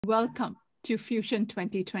Welcome to Fusion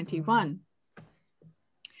 2021,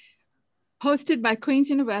 hosted by Queen's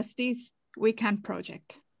University's Weekend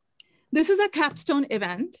Project. This is a capstone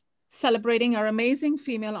event celebrating our amazing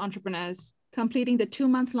female entrepreneurs completing the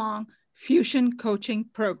 2-month-long Fusion coaching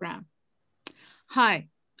program. Hi,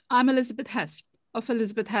 I'm Elizabeth Hesp of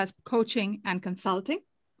Elizabeth Hesp Coaching and Consulting,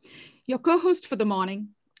 your co-host for the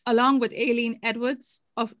morning, along with Aileen Edwards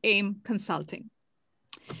of AME Consulting.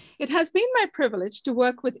 It has been my privilege to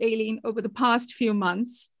work with Aileen over the past few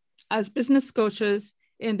months as business coaches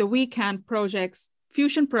in the Weekend Project's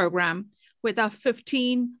Fusion program with our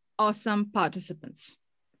 15 awesome participants.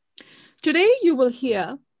 Today, you will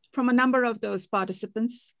hear from a number of those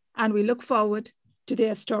participants, and we look forward to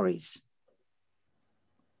their stories.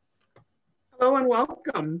 Hello and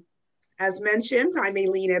welcome. As mentioned, I'm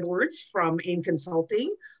Aileen Edwards from AME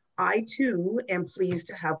Consulting. I too am pleased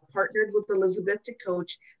to have partnered with Elizabeth to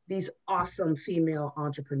coach these awesome female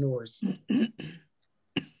entrepreneurs.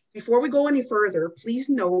 Before we go any further, please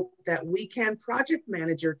note that Weekend Project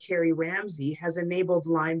Manager Carrie Ramsey has enabled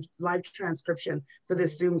live transcription for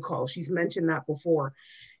this Zoom call. She's mentioned that before.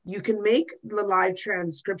 You can make the live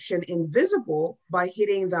transcription invisible by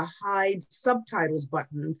hitting the Hide Subtitles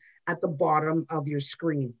button at the bottom of your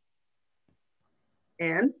screen.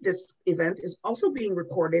 And this event is also being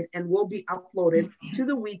recorded and will be uploaded to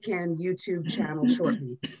the Weekend YouTube channel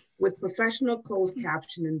shortly, with professional closed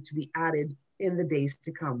captioning to be added in the days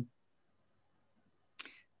to come.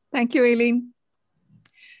 Thank you, Aileen.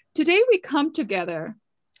 Today we come together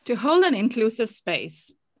to hold an inclusive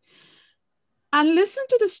space and listen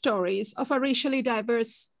to the stories of our racially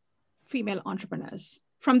diverse female entrepreneurs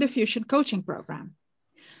from the Fusion Coaching Program.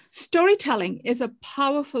 Storytelling is a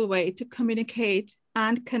powerful way to communicate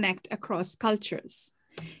and connect across cultures.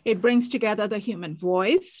 It brings together the human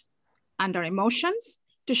voice and our emotions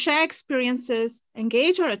to share experiences,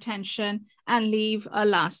 engage our attention, and leave a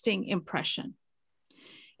lasting impression.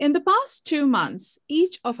 In the past 2 months,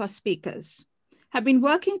 each of our speakers have been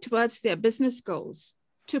working towards their business goals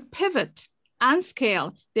to pivot and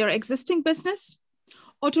scale their existing business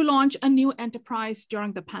or to launch a new enterprise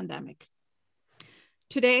during the pandemic.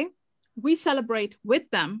 Today, we celebrate with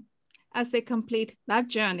them as they complete that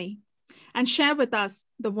journey and share with us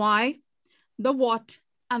the why, the what,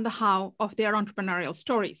 and the how of their entrepreneurial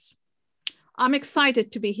stories. I'm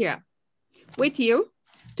excited to be here with you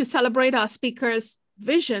to celebrate our speakers'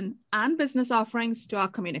 vision and business offerings to our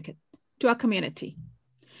community.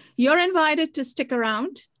 You're invited to stick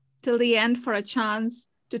around till the end for a chance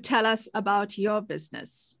to tell us about your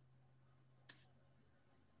business.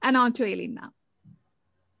 And on to Aileen now.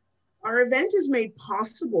 Our event is made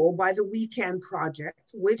possible by the Weekend Project,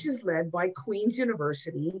 which is led by Queen's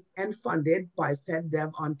University and funded by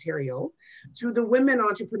FedDev Ontario through the Women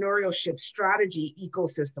Entrepreneurship Strategy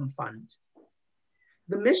Ecosystem Fund.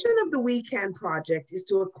 The mission of the Weekend Project is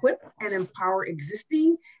to equip and empower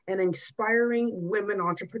existing and inspiring women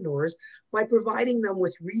entrepreneurs by providing them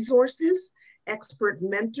with resources, expert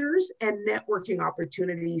mentors, and networking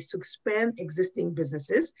opportunities to expand existing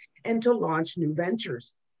businesses and to launch new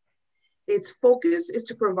ventures. Its focus is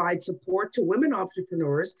to provide support to women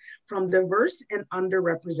entrepreneurs from diverse and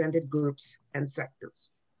underrepresented groups and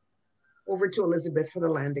sectors. Over to Elizabeth for the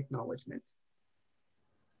land acknowledgement.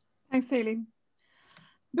 Thanks, Aileen.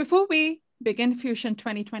 Before we begin Fusion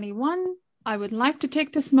 2021, I would like to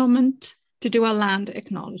take this moment to do a land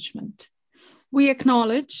acknowledgement. We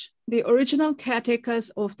acknowledge the original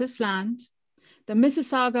caretakers of this land, the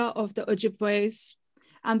Mississauga of the Ojibways,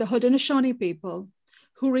 and the Haudenosaunee people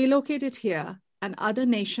who relocated here, and other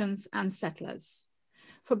nations and settlers.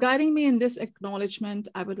 For guiding me in this acknowledgement,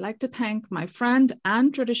 I would like to thank my friend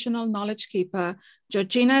and traditional knowledge keeper,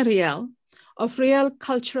 Georgina Riel of Riel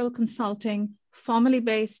Cultural Consulting, formerly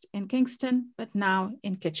based in Kingston, but now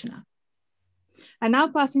in Kitchener. And now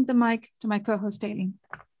passing the mic to my co-host, Aileen.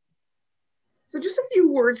 So just a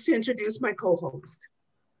few words to introduce my co-host.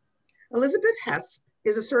 Elizabeth Hesp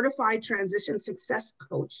is a certified transition success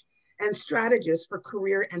coach and strategist for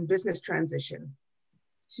career and business transition.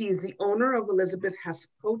 She is the owner of Elizabeth Hesp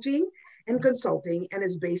Coaching and Consulting and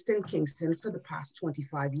is based in Kingston for the past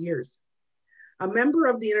 25 years. A member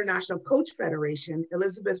of the International Coach Federation,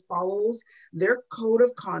 Elizabeth follows their code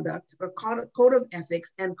of conduct, or code of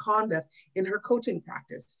ethics and conduct in her coaching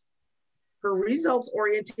practice. Her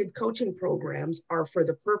results-oriented coaching programs are for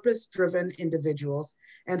the purpose-driven individuals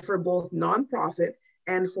and for both nonprofit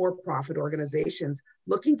and for-profit organizations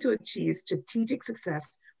looking to achieve strategic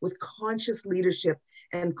success with conscious leadership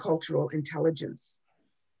and cultural intelligence.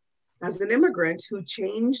 As an immigrant who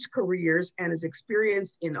changed careers and is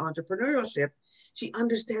experienced in entrepreneurship, she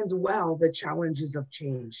understands well the challenges of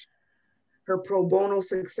change. Her pro bono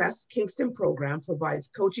Success Kingston program provides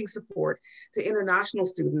coaching support to international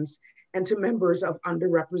students and to members of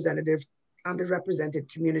underrepresented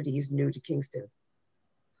communities new to Kingston.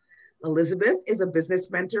 Elizabeth is a business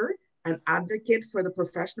mentor, an advocate for the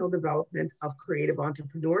professional development of creative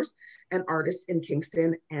entrepreneurs and artists in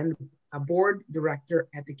Kingston, and a board director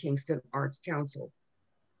at the Kingston Arts Council.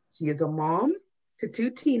 She is a mom to 2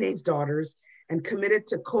 teenage daughters and committed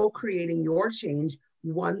to co-creating your change,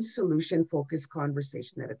 one solution-focused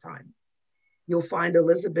conversation at a time. You'll find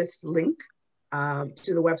Elizabeth's link to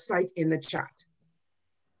the website in the chat.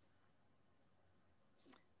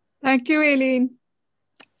 Thank you, Aileen.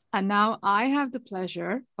 And now I have the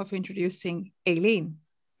pleasure of introducing Aileen,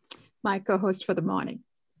 my co-host for the morning.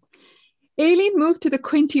 Aileen moved to the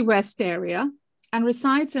Quinte West area and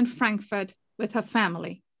resides in Frankfurt with her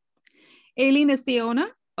family. Aileen is the owner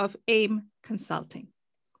of AME Consulting.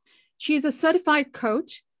 She is a certified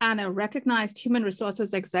coach and a recognized human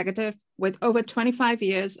resources executive with over 25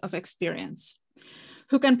 years of experience,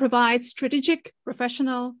 who can provide strategic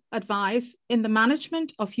professional advice in the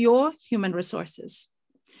management of your human resources.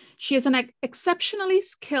 She is an exceptionally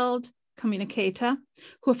skilled communicator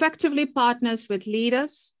who effectively partners with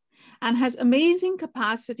leaders and has amazing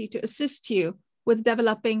capacity to assist you with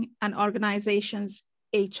developing an organization's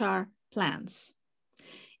HR plans.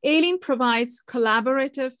 Aileen provides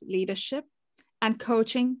collaborative leadership and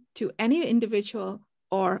coaching to any individual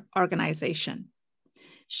or organization.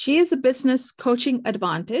 She is a business coaching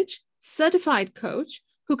advantage certified coach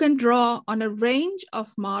who can draw on a range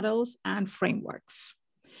of models and frameworks.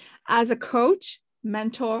 As a coach,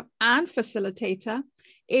 mentor, and facilitator,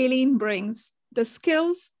 Aileen brings the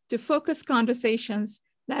skills to focus conversations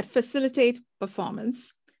that facilitate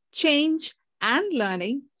performance, change, and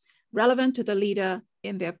learning relevant to the leader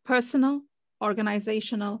in their personal,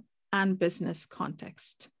 organizational, and business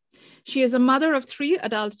context. She is a mother of 3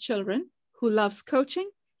 adult children who loves coaching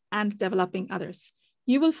and developing others.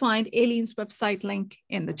 You will find Aileen's website link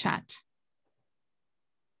in the chat.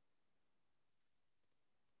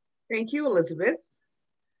 Thank you, Elizabeth.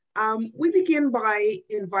 We begin by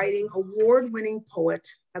inviting award-winning poet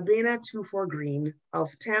Abena Green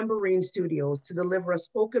of Tambourine Studios to deliver a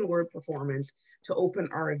spoken word performance to open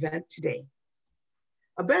our event today.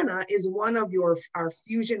 Abena is one of our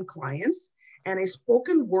fusion clients and a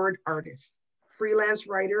spoken word artist, freelance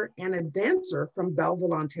writer, and a dancer from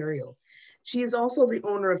Belleville, Ontario. She is also the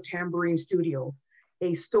owner of Tambourine Studio,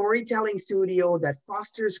 a storytelling studio that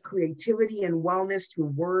fosters creativity and wellness through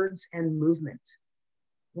words and movement.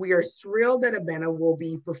 We are thrilled that Abena will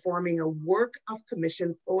be performing a work of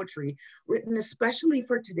commissioned poetry written especially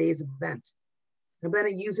for today's event.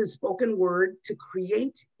 Abena uses spoken word to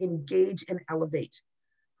create, engage, and elevate.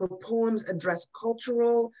 Her poems address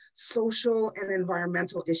cultural, social, and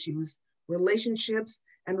environmental issues, relationships,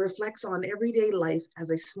 and reflects on everyday life as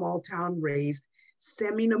a small town raised,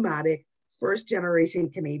 semi-nomadic, first-generation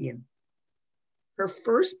Canadian. Her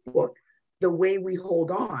first book, The Way We Hold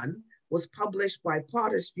On, was published by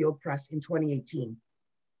Pottersfield Press in 2018.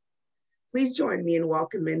 Please join me in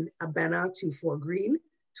welcoming Abena Green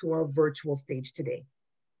to our virtual stage today.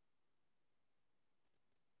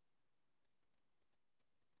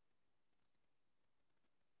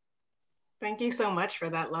 Thank you so much for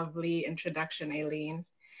that lovely introduction, Aileen.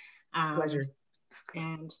 Pleasure.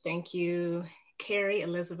 And thank you, Carrie,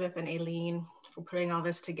 Elizabeth, and Aileen for putting all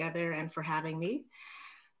this together and for having me.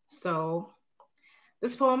 So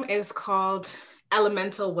this poem is called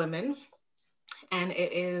Elemental Women, and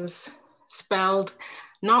it is spelled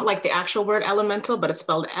not like the actual word elemental, but it's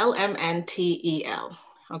spelled L-M-N-T-E-L,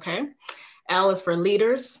 okay? L is for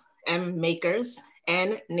leaders, M, makers,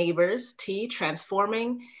 N, neighbors, T,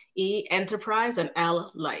 transforming, E, enterprise, and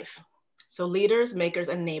L, life. So leaders, makers,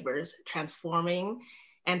 and neighbors, transforming,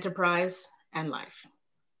 enterprise, and life.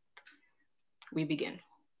 We begin.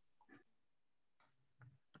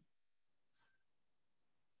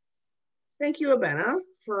 Thank you, Abena,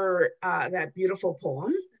 for that beautiful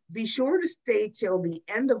poem. Be sure to stay till the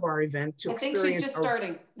end of our event to experience— I think she's just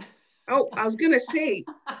starting. Oh, I was gonna say,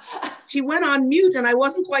 she went on mute and I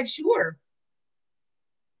wasn't quite sure.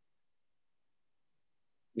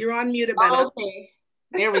 You're on mute, Abena. Okay,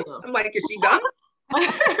 there we go. I'm like, is she done?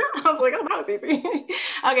 I was like, oh, that was easy.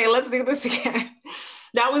 Okay, let's do this again.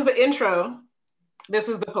 That was the intro. This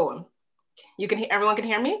is the poem. You can hear, everyone can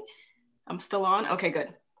hear me? I'm still on? Okay,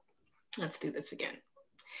 good. Let's do this again.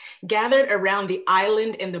 Gathered around the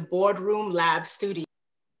island in the boardroom lab studio.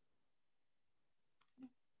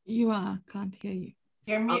 Can't hear you.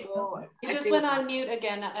 You're mute. You just went on mute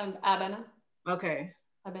again, Abena. Okay.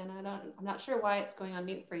 Abena, I'm not sure why it's going on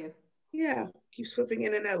mute for you. Yeah, keeps flipping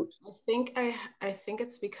in and out. I think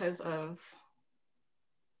it's because of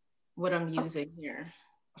what I'm using here.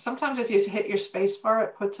 Sometimes if you hit your space bar,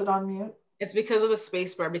 it puts it on mute. It's because of the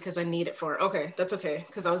space bar, because I need it for, okay, that's okay,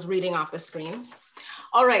 because I was reading off the screen.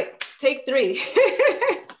 All right, take 3.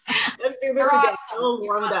 Let's do this again. Awesome.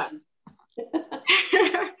 Warmed up.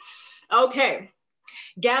 Okay,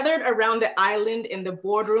 gathered around the island in the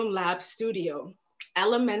boardroom lab studio,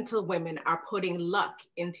 elemental women are putting luck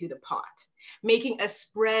into the pot, making a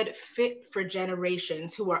spread fit for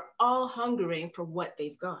generations who are all hungering for what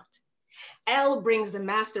they've got. L brings the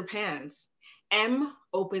master pans. M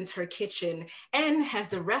opens her kitchen. N has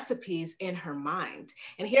the recipes in her mind.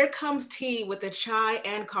 And here comes T with the chai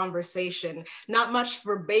and conversation. Not much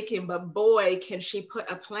for baking, but boy, can she put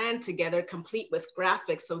a plan together complete with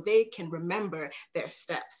graphics so they can remember their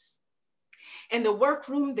steps. In the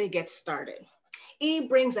workroom, they get started. E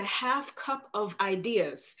brings a half cup of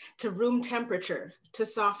ideas to room temperature to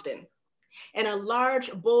soften. In a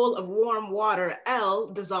large bowl of warm water, L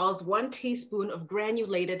dissolves 1 teaspoon of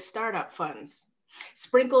granulated startup funds,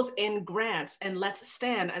 sprinkles in grants and lets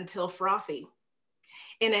stand until frothy.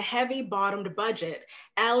 In a heavy bottomed budget,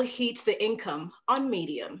 L heats the income on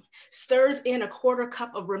medium, stirs in a 1/4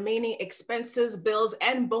 cup of remaining expenses, bills,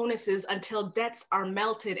 and bonuses until debts are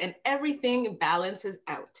melted and everything balances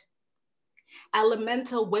out.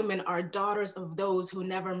 Elemental women are daughters of those who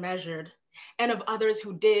never measured, and of others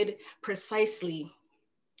who did precisely,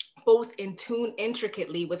 both in tune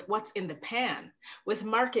intricately with what's in the pan, with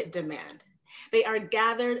market demand. They are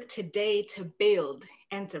gathered today to build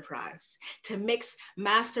enterprise, to mix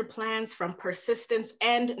master plans from persistence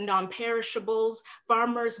and non-perishables,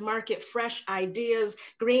 farmers market fresh ideas,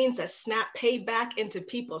 greens that snap payback into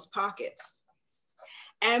people's pockets.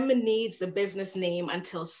 M needs the business name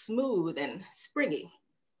until smooth and springy.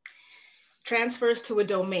 Transfers to a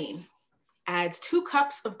domain, adds 2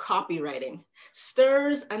 cups of copywriting,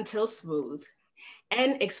 stirs until smooth,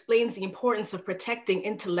 and explains the importance of protecting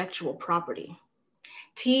intellectual property.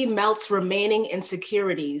 T melts remaining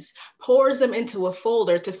insecurities, pours them into a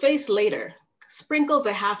folder to face later, sprinkles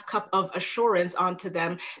a half cup of assurance onto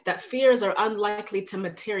them that fears are unlikely to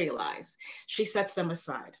materialize. She sets them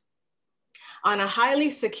aside. On a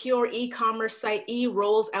highly secure e-commerce site, E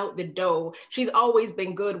rolls out the dough. She's always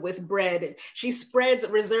been good with bread. She spreads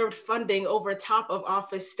reserved funding over top of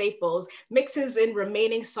office staples, mixes in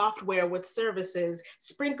remaining software with services,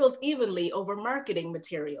 sprinkles evenly over marketing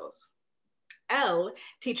materials. L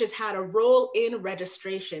teaches how to roll in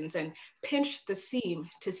registrations and pinch the seam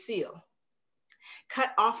to seal.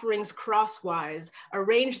 Cut offerings crosswise,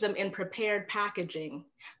 arrange them in prepared packaging,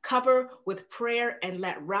 cover with prayer and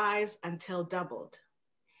let rise until doubled.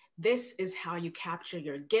 This is how you capture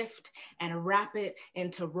your gift and wrap it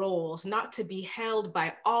into rolls, not to be held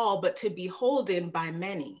by all, but to be holden by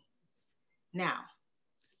many. Now,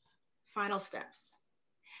 final steps.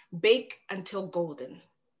 Bake until golden.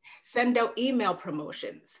 Send out email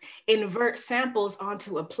promotions. Invert samples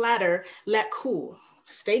onto a platter, let cool,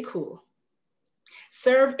 stay cool.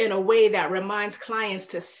 Serve in a way that reminds clients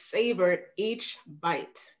to savor each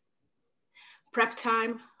bite. Prep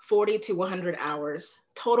time, 40 to 100 hours.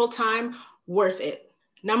 Total time, worth it.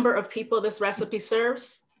 Number of people this recipe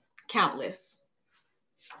serves, countless.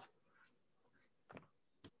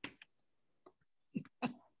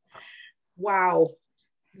 Wow,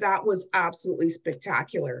 that was absolutely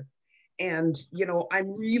spectacular. And, you know,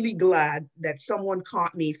 I'm really glad that someone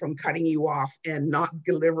caught me from cutting you off and not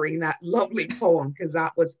delivering that lovely poem, because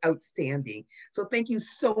that was outstanding. So thank you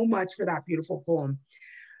so much for that beautiful poem.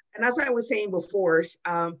 And as I was saying before,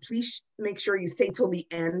 please make sure you stay till the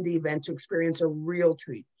end of the event to experience a real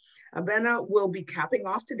treat. Abena will be capping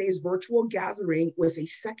off today's virtual gathering with a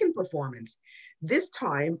second performance, this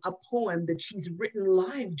time a poem that she's written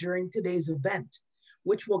live during today's event,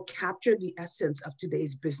 which will capture the essence of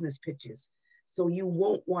today's business pitches. So you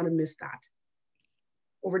won't want to miss that.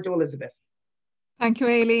 Over to Elizabeth. Thank you,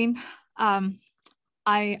 Aileen.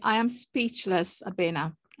 I am speechless,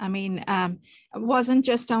 Abena. I mean, it wasn't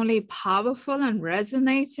just only powerful and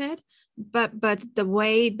resonated, but the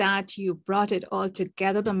way that you brought it all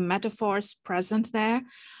together, the metaphors present there,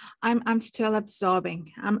 I'm still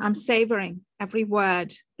absorbing. I'm savoring every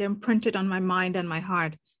word. They're imprinted on my mind and my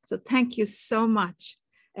heart. So thank you so much.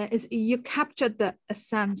 You captured the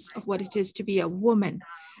essence of what it is to be a woman,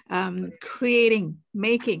 creating,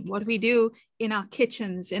 making what we do in our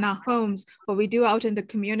kitchens, in our homes, what we do out in the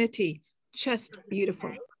community. Just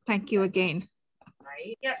beautiful. Thank you again.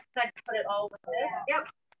 Right. Yep. So I put it all with this. Yep.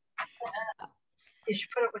 You should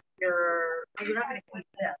put it with your, you're not going to keep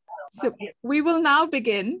this. So we will now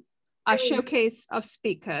begin our showcase of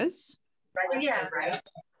speakers. Yeah, right.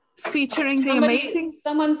 Featuring the amazing...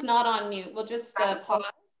 Someone's not on mute. We'll just pause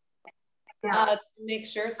to make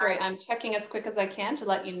sure. Sorry, I'm checking as quick as I can to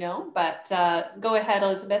let you know, but go ahead,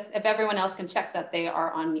 Elizabeth, if everyone else can check that they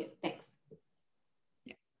are on mute. Thanks.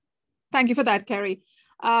 Thank you for that, Carrie.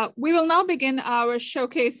 We will now begin our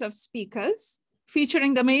showcase of speakers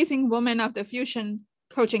featuring the amazing women of the Fusion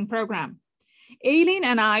Coaching Program. Aileen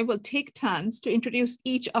and I will take turns to introduce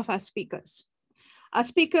each of our speakers. Our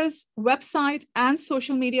speakers' website and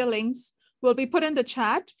social media links will be put in the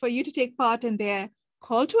chat for you to take part in their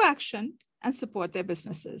call to action and support their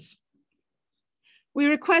businesses. We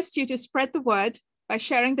request you to spread the word by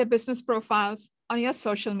sharing their business profiles on your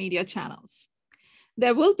social media channels.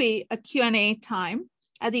 There will be a Q&A time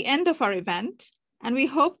at the end of our event, and we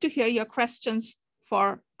hope to hear your questions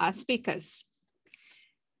for our speakers.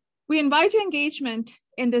 We invite your engagement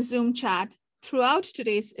in the Zoom chat throughout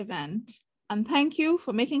today's event, and thank you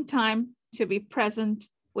for making time to be present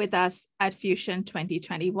with us at Fusion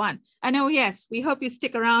 2021. And oh yes, we hope you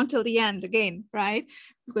stick around till the end again, right?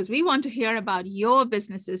 Because we want to hear about your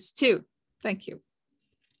businesses too. Thank you.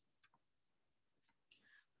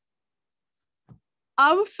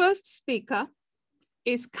 Our first speaker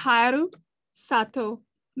is Kairu Sato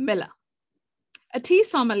Miller, a tea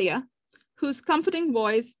sommelier whose comforting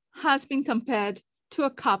voice has been compared to a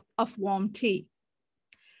cup of warm tea.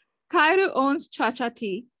 Kairu owns Cha-Cha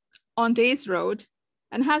Tea on Days Road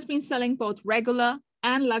and has been selling both regular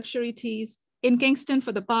and luxury teas in Kingston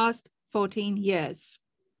for the past 14 years.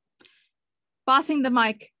 Passing the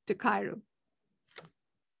mic to Kairu.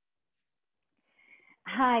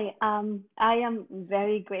 Hi, I am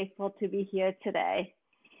very grateful to be here today.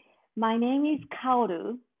 My name is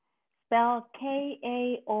Kaoru, spelled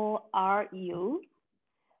K-A-O-R-U,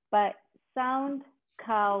 but sound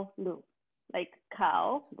Kaolu, like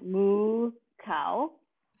cow, moo, cow,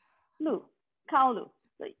 lu, Kaolu.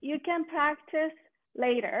 So you can practice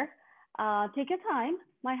later. Take your time.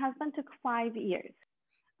 My husband took 5 years.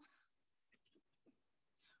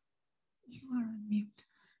 You are on mute.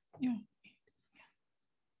 You're on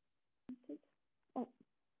mute. Oh.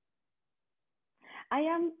 I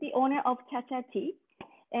am the owner of Cha-Cha Tea,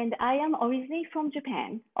 and I am originally from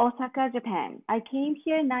Japan, Osaka, Japan. I came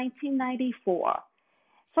here in 1994.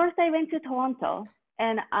 First, I went to Toronto,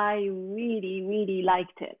 and I really, really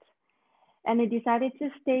liked it. And I decided to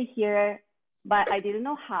stay here, but I didn't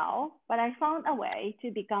know how, but I found a way to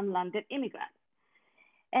become London immigrant.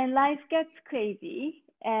 And life gets crazy,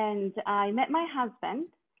 and I met my husband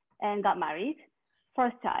and got married,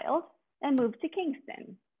 first child, and moved to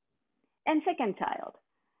Kingston, and second child.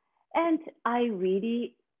 And I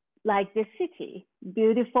really like this city.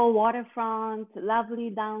 Beautiful waterfront, lovely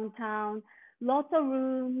downtown, lots of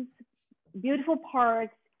rooms, beautiful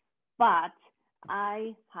parks, but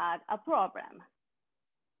I had a problem.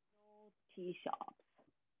 No tea shops.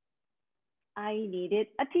 I needed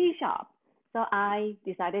a tea shop, so I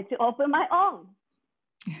decided to open my own.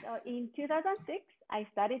 So in 2006, I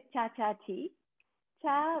started Cha-Cha Tea.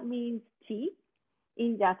 Cha means tea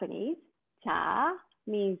in Japanese. Cha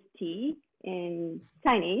means tea in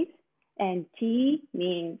Chinese, and tea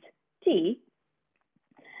means tea.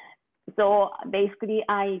 So basically,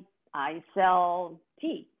 I sell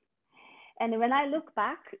tea. And when I look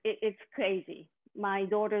back, it's crazy. My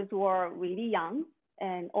daughters were really young,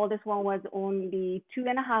 and oldest one was only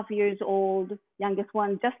 2.5 years old. Youngest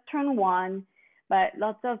one just turned 1, but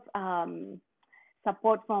lots of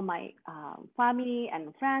support from my family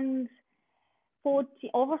and friends.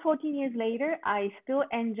 Over 14 years later, I still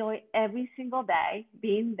enjoy every single day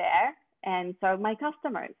being there and serve my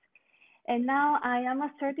customers. And now I am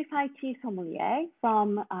a certified tea sommelier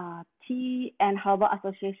from Tea and Herbal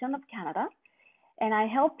Association of Canada. And I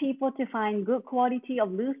help people to find good quality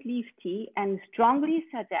of loose leaf tea and strongly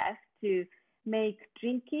suggest to make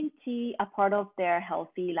drinking tea a part of their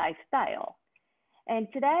healthy lifestyle. And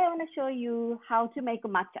today I want to show you how to make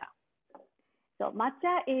matcha. So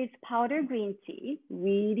matcha is powdered green tea,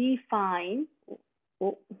 really fine,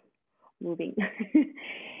 moving.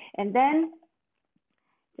 And then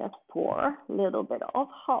just pour a little bit of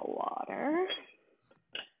hot water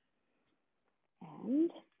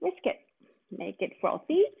and whisk it. Make it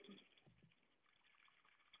frothy.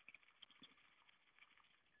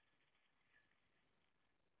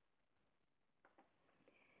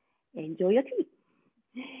 Enjoy your tea.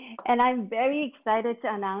 And I'm very excited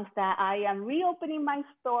to announce that I am reopening my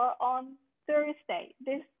store on Thursday,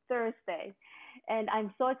 this Thursday. And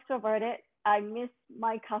I'm so extroverted I miss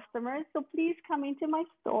my customers. So please come into my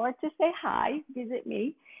store to say hi, visit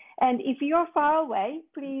me. And if you're far away,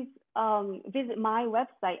 please visit my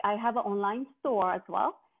website. I have an online store as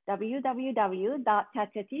well,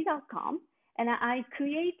 www.chachati.com. And I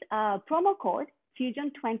create a promo code,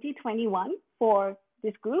 Fusion 2021, for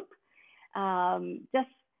this group. Just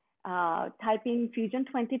type in Fusion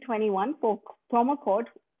 2021 for promo code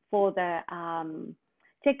for the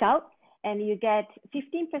checkout, and you get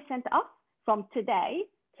 15% off from today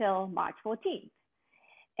till March 14th.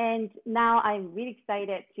 And now I'm really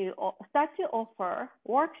excited to start to offer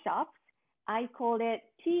workshops. I call it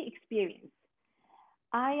Tea Experience.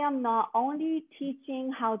 I am not only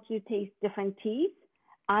teaching how to taste different teas,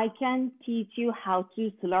 I can teach you how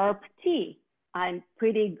to slurp tea. I'm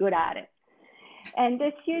pretty good at it. And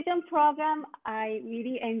this Fusion program, I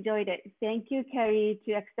really enjoyed it. Thank you, Carrie,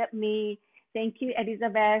 to accept me. Thank you,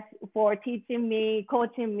 Elizabeth, for teaching me,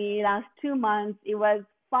 coaching me last 2 months. It was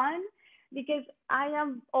fun because I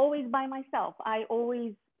am always by myself. I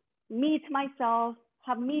always meet myself,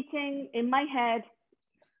 have meeting in my head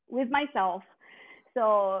with myself.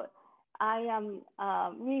 So I am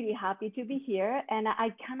really happy to be here, and I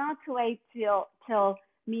cannot wait till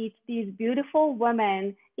meet these beautiful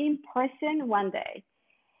women in person one day.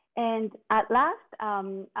 And at last,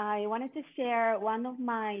 I wanted to share one of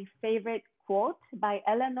my favorite quotes by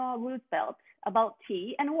Eleanor Roosevelt about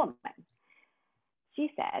tea and women.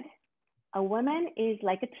 She said, "A woman is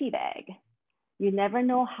like a tea bag. You never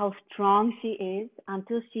know how strong she is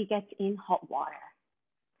until she gets in hot water."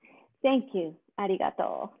 Thank you.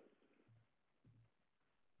 Arigato.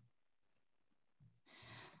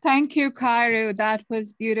 Thank you, Karu. That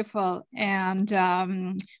was beautiful. And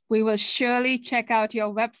we will surely check out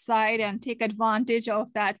your website and take advantage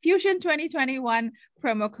of that Fusion 2021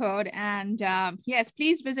 promo code. And yes,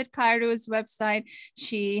 please visit Kairu's website.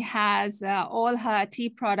 She has all her tea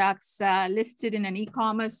products listed in an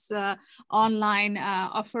e-commerce online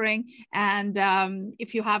offering. And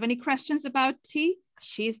if you have any questions about tea,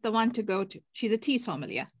 she's the one to go to. She's a tea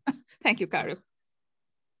sommelier. Thank you, Karu.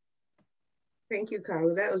 Thank you,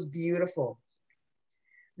 Karu. That was beautiful.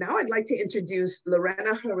 Now I'd like to introduce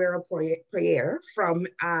Lorena Herrera-Poyer from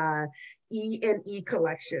E&E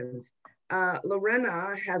Collections.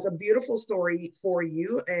 Lorena has a beautiful story for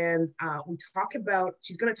you, and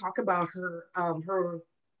she's going to talk about her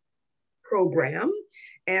program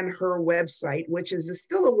and her website, which is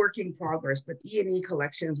still a work in progress, but E&E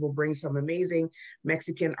Collections will bring some amazing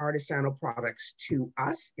Mexican artisanal products to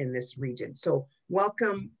us in this region. So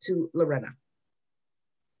welcome to Lorena.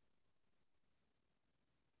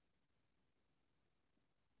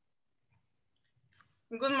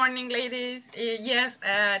 Good morning, ladies. Yes,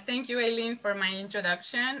 thank you, Aileen, for my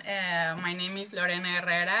introduction. My name is Lorena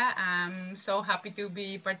Herrera. I'm so happy to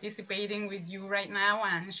be participating with you right now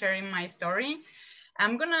and sharing my story.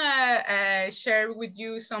 I'm gonna share with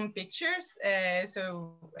you some pictures.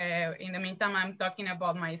 In the meantime, I'm talking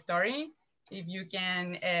about my story. If you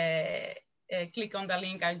can click on the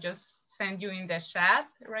link, I just send you in the chat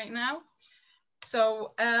right now.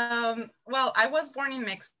 So, well, I was born in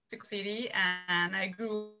Mexico City, and I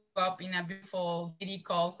grew up in a beautiful city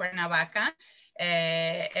called Cuernavaca.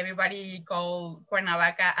 Everybody called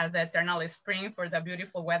Cuernavaca as the eternal spring for the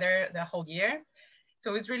beautiful weather the whole year.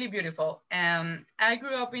 So it's really beautiful. I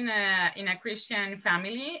grew up in a Christian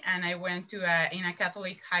family, and I went to in a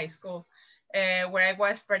Catholic high school where I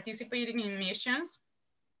was participating in missions.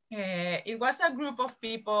 It was a group of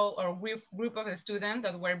people or group of students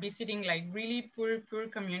that were visiting like really poor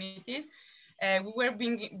communities. We were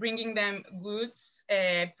bringing them goods,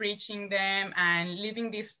 preaching them, and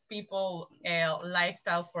living these people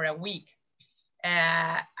lifestyle for a week.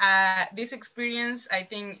 This experience, I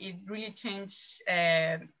think it really changed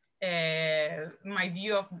my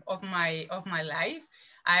view of my life.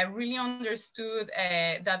 I really understood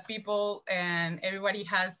that people and everybody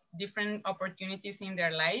has different opportunities in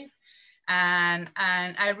their life. And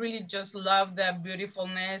I really just love the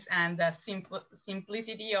beautifulness and the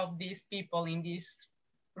simplicity of these people in these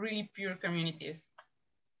really pure communities.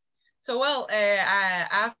 So, well,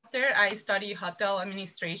 after I studied hotel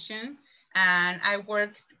administration, and I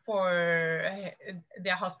worked for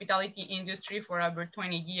the hospitality industry for over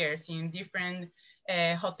 20 years in different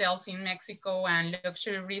hotels in Mexico and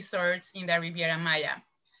luxury resorts in the Riviera Maya.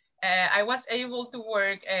 I was able to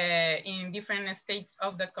work in different states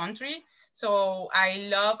of the country. So I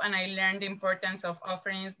love and I learned the importance of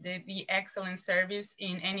offering the excellent service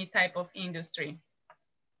in any type of industry.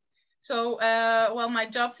 So, well, my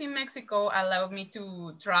jobs in Mexico allowed me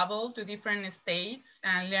to travel to different states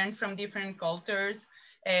and learn from different cultures,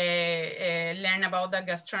 learn learn about the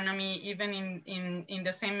gastronomy. Even in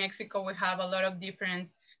the same Mexico, we have a lot of different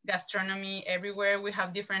gastronomy everywhere. We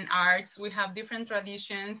have different arts, we have different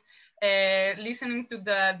traditions. Listening to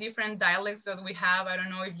the different dialects that we have, I don't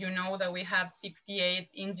know if you know that we have 68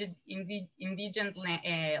 indigenous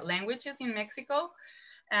languages in Mexico.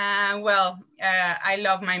 I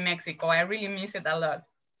love my Mexico. I really miss it a lot.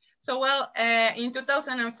 So well, in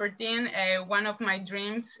 2014, one of my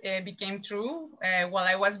dreams became true. While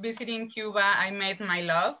I was visiting Cuba, I met my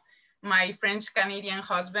love, my French-Canadian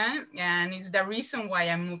husband, and it's the reason why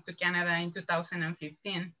I moved to Canada in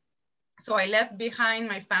 2015. So I left behind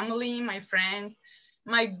my family, my friends,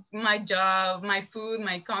 my job, my food,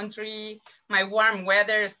 my country, my warm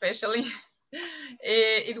weather, especially.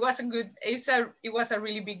 It was a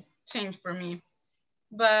really big change for me.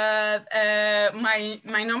 But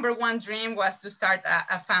my number one dream was to start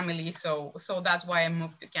a family, so that's why I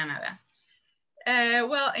moved to Canada.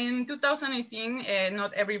 Well, in 2018,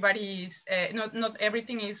 not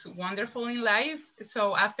everything is wonderful in life.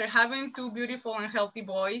 So after having two beautiful and healthy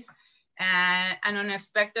boys, an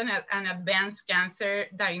unexpected and advanced cancer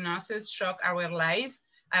diagnosis shocked our life.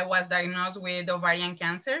 I was diagnosed with ovarian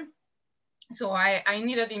cancer. So I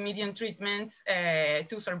needed immediate treatments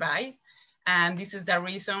to survive. And this is the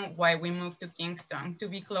reason why we moved to Kingston, to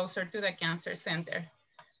be closer to the cancer center.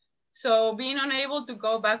 So being unable to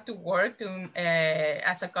go back to work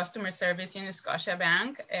as a customer service in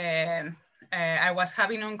Scotiabank, I was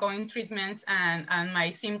having ongoing treatments and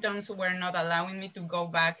my symptoms were not allowing me to go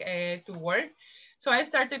back to work. So I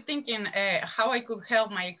started thinking how I could help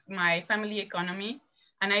my family economy.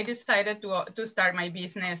 And I decided to start my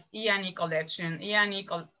business, E&E Collection.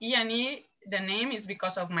 E&E, the name is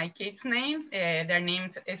because of my kids' names. Their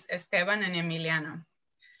names is Esteban and Emiliano.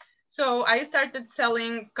 So I started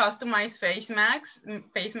selling customized face masks,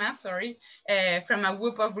 from a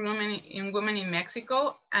group of women in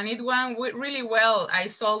Mexico, and it went really well. I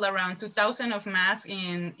sold around 2,000 of masks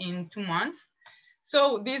in 2 months.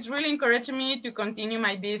 So this really encouraged me to continue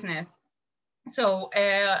my business. So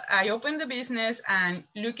I opened the business and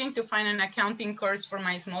looking to find an accounting course for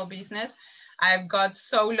my small business. I've got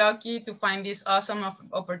so lucky to find this awesome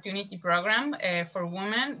opportunity program for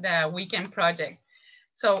women, the Weekend Project.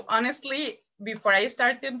 So honestly, before I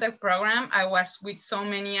started the program, I was with so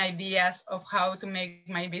many ideas of how to make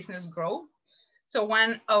my business grow. So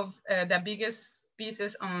one of the biggest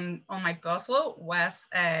pieces on my puzzle was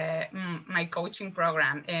my coaching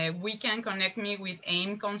program. We can connect me with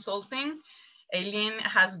AME Consulting. Aileen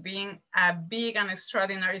has been a big and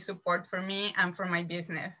extraordinary support for me and for my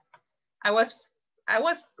business. I was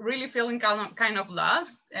really feeling kind of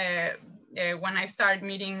lost when I started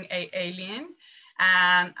meeting Aileen.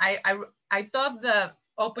 And I thought that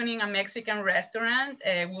opening a Mexican restaurant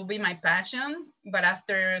will be my passion, but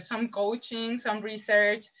after some coaching, some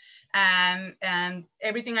research, and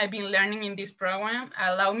everything I've been learning in this program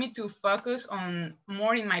allowed me to focus on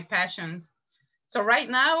more in my passions. So right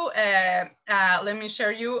now, let me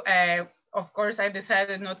share you, of course, I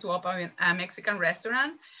decided not to open a Mexican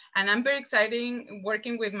restaurant, and I'm very excited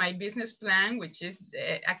working with my business plan, which is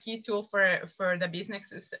a key tool for the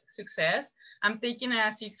business success. I'm taking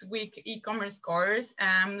a 6-week e-commerce course.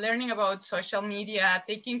 I'm learning about social media,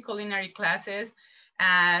 taking culinary classes,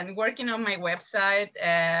 and working on my website,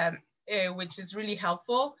 which is really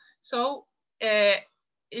helpful. So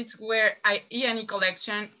it's where E&E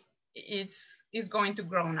Collection is going to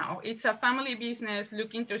grow now. It's a family business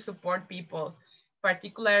looking to support people,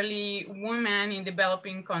 particularly women in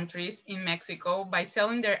developing countries in Mexico, by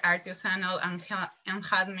selling their artisanal and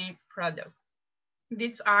handmade products.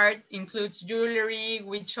 This art includes jewelry,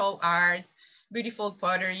 ritual art, beautiful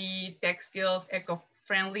pottery, textiles,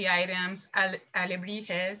 eco-friendly items,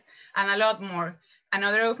 alebrijes, and a lot more.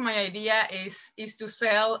 Another of my idea is to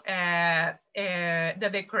sell the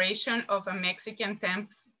decoration of a Mexican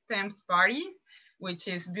Thames party, which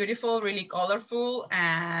is beautiful, really colorful,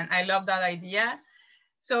 and I love that idea.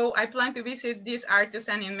 So I plan to visit this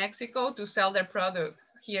artisan in Mexico to sell their products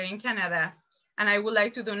here in Canada. And I would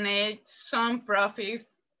like to donate some profit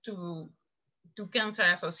to Cancer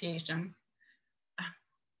Association.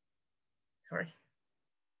 Sorry.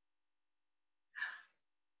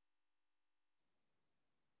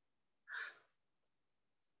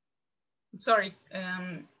 Sorry,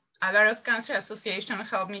 a lot of Cancer Association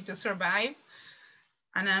helped me to survive,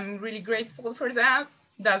 and I'm really grateful for that.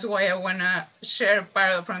 That's why I wanna share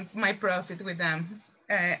part of my profit with them.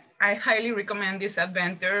 I highly recommend this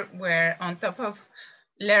adventure where on top of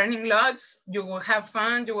learning lots, you will have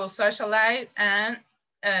fun, you will socialize, and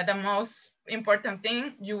the most important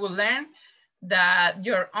thing, you will learn that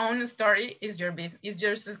your own story is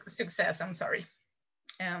your success. I'm sorry.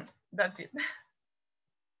 And that's it.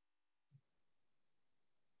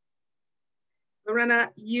 Lorena,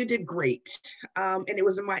 you did great. And it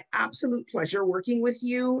was my absolute pleasure working with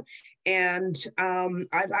you. And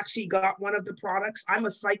I've actually got one of the products. I'm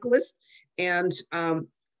a cyclist, and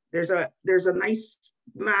there's a nice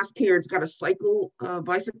mask here. It's got a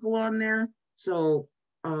bicycle on there. So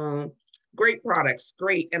great products,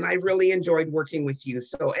 great. And I really enjoyed working with you.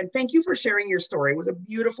 So, and thank you for sharing your story. It was a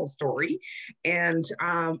beautiful story, and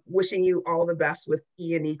wishing you all the best with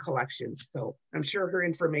E&E Collection. So I'm sure her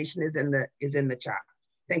information is in the chat.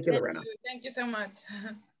 Thank you, Lorena. Thank you so much.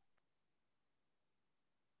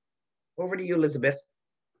 Over to you, Elizabeth.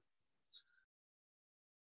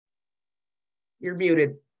 You're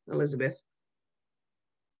muted, Elizabeth.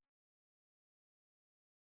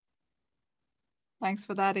 Thanks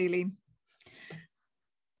for that, Aileen.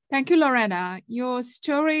 Thank you, Lorena. Your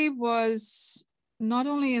story was not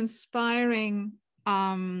only inspiring,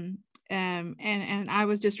 and I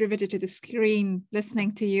was just riveted to the screen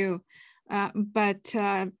listening to you, but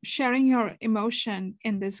sharing your emotion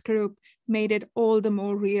in this group made it all the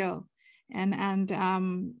more real.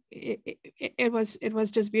 And it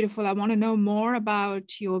was just beautiful. I want to know more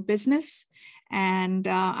about your business, and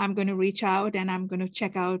I'm going to reach out and I'm going to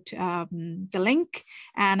check out the link,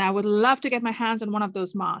 and I would love to get my hands on one of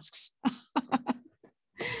those masks.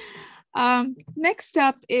 Next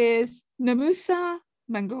up is Namusa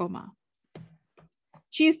Mangoma.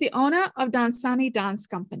 She is the owner of DANSANI Dance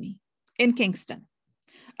Company in Kingston.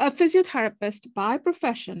 A physiotherapist by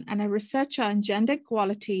profession and a researcher in gender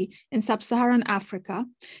equality in sub-Saharan Africa,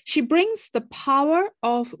 she brings the power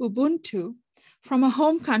of Ubuntu from a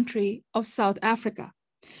home country of South Africa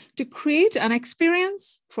to create an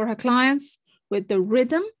experience for her clients with the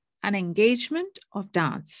rhythm and engagement of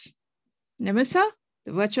dance. Namusa,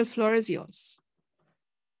 the virtual floor is yours.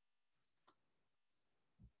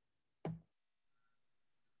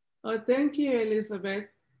 Oh, thank you, Elizabeth.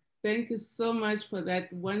 Thank you so much for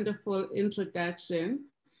that wonderful introduction.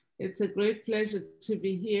 It's a great pleasure to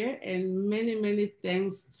be here, and many, many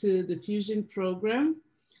thanks to the Fusion program.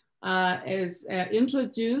 As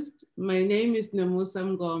introduced, my name is Namusa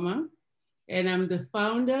Mangoma, and I'm the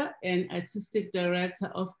founder and artistic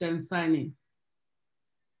director of DANSANI.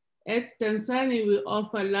 At DANSANI, we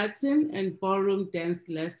offer Latin and ballroom dance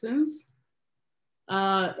lessons,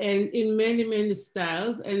 and in many, many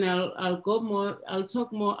styles. And I'll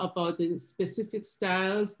talk more about the specific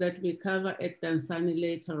styles that we cover at DANSANI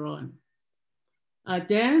later on.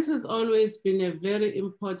 Dance has always been a very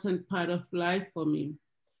important part of life for me.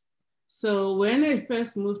 So when I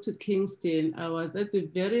first moved to Kingston, I was at the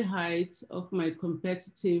very height of my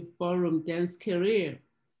competitive ballroom dance career.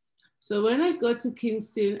 So when I got to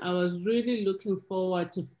Kingston, I was really looking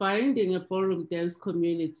forward to finding a ballroom dance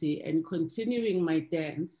community and continuing my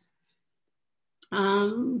dance.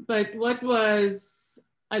 But what was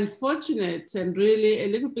unfortunate and really a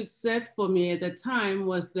little bit sad for me at the time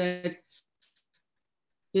was that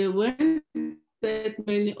there weren't that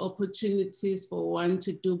many opportunities for one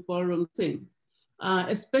to do ballroom thing,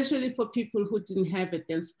 especially for people who didn't have a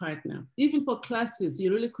dance partner. Even for classes,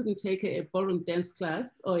 you really couldn't take a ballroom dance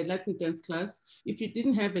class or a Latin dance class if you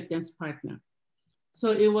didn't have a dance partner. So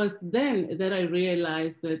it was then that I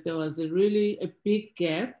realized that there was really a big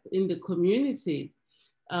gap in the community,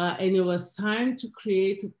 and it was time to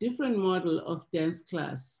create a different model of dance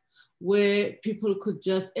class, where people could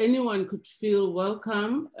anyone could feel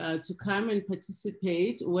welcome to come and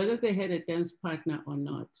participate, whether they had a dance partner or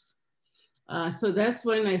not. So that's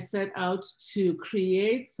when I set out to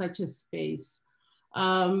create such a space.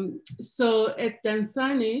 So at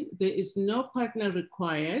DANSANI, there is no partner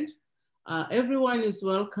required. Everyone is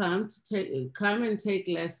welcome to come and take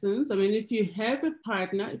lessons. I mean, if you have a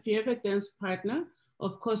partner, if you have a dance partner,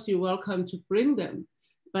 of course you're welcome to bring them,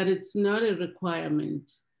 but it's not a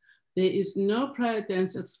requirement. There is no prior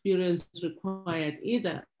dance experience required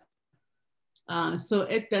either. So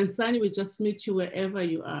at DANSANI, we just meet you wherever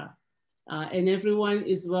you are. And everyone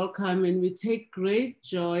is welcome, and we take great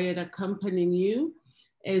joy at accompanying you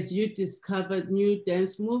as you discover new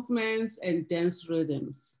dance movements and dance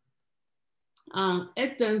rhythms.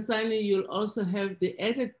 At DANSANI, you'll also have the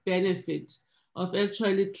added benefit of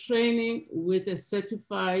actually training with a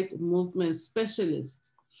certified movement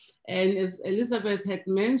specialist. And as Elizabeth had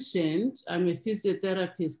mentioned, I'm a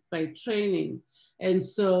physiotherapist by training. And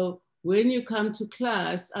so when you come to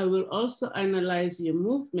class, I will also analyze your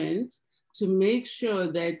movement to make sure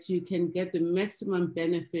that you can get the maximum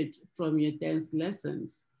benefit from your dance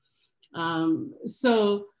lessons.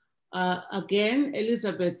 So Again,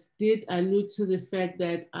 Elizabeth did allude to the fact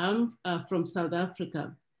that I'm from South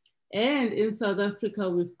Africa. And in South Africa,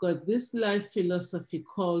 we've got this life philosophy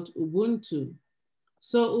called Ubuntu.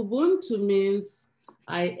 So Ubuntu means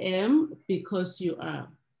I am because you are.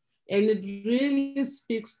 And it really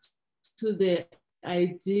speaks to the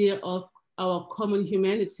idea of our common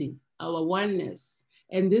humanity, our oneness.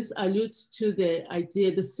 And this alludes to the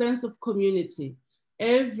idea, the sense of community.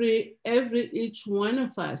 Each one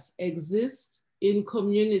of us exists in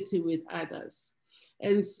community with others.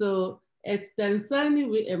 And so at DANSANI,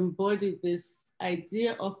 we embody this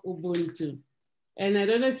idea of Ubuntu. And I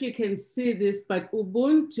don't know if you can see this, but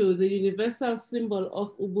Ubuntu, the universal symbol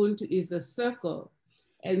of Ubuntu is a circle.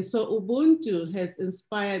 And so Ubuntu has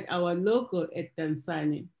inspired our logo at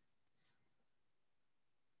DANSANI.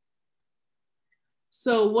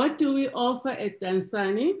 So what do we offer at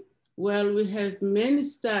DANSANI? Well, we have many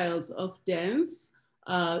styles of dance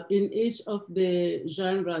in each of the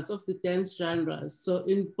genres, of the dance genres. So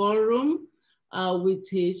in ballroom, we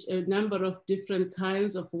teach a number of different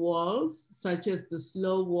kinds of waltz, such as the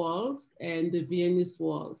slow waltz and the Viennese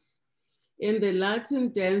waltz. In the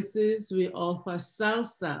Latin dances, we offer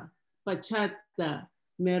salsa, bachata,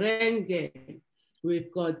 merengue.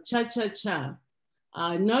 We've got cha-cha-cha.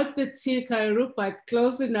 Not the T-Kairu, but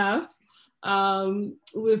close enough.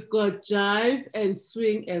 We've got jive and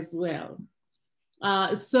swing as well.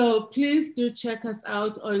 So please do check us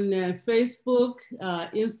out on Facebook,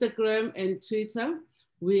 Instagram, and Twitter.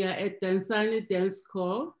 We are at DANSANI Dance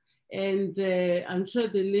Corps, and I'm sure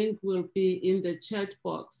the link will be in the chat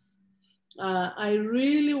box. I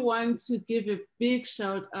really want to give a big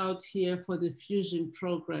shout out here for the Fusion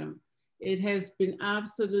program. It has been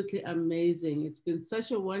absolutely amazing. It's been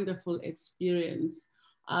such a wonderful experience.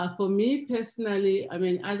 For me personally, I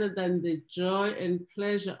mean, other than the joy and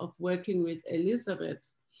pleasure of working with Elizabeth,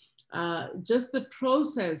 just the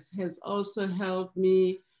process has also helped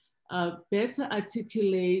me better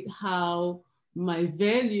articulate how my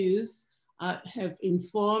values have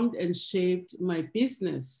informed and shaped my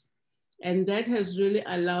business. And that has really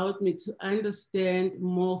allowed me to understand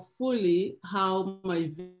more fully how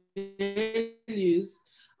my values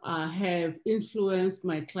have influenced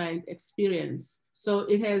my client experience. So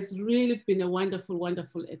it has really been a wonderful,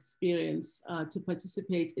 wonderful experience to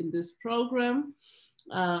participate in this program.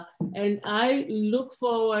 And I look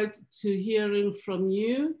forward to hearing from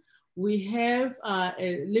you. We have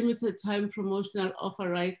a limited time promotional offer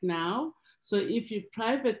right now. So if you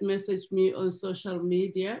private message me on social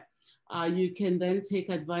media, you can then take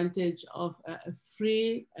advantage of a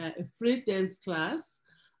free dance class.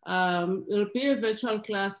 It'll be a virtual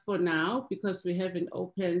class for now because we haven't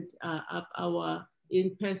opened up our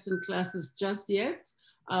in-person classes just yet.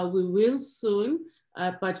 We will soon,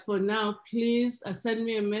 but for now, please send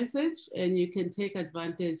me a message and you can take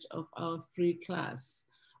advantage of our free class.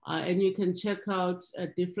 And you can check out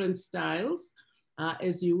different styles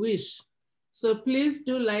as you wish. So please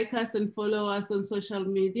do like us and follow us on social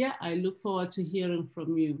media. I look forward to hearing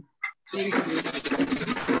from you. Thank you.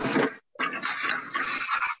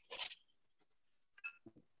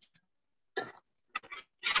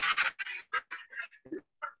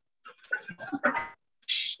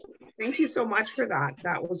 Thank you so much for that.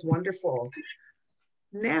 That was wonderful.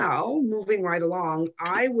 Now, moving right along,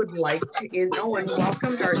 I would like to, and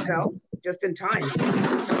welcomed ourselves just in time.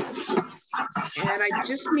 And I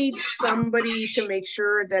just need somebody to make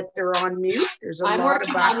sure that they're on mute. There's a lot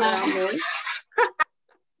of background noise.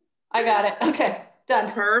 I got it. Okay,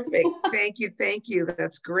 done. Perfect. Thank you. Thank you.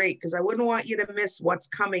 That's great, because I wouldn't want you to miss what's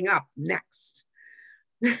coming up next.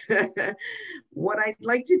 What I'd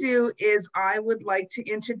like to do is I would like to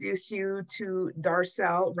introduce you to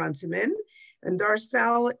Darcel Runciman. And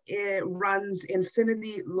Darcel runs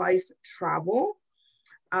Infinity Life Travel,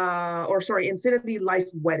 Infinity Life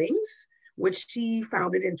Weddings, which she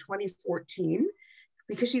founded in 2014,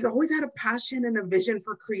 because she's always had a passion and a vision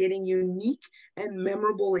for creating unique and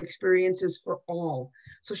memorable experiences for all.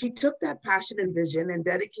 So she took that passion and vision and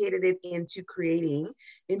dedicated it into creating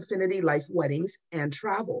Infinity Life Weddings and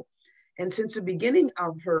Travel. And since the beginning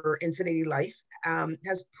of her Infinity Life,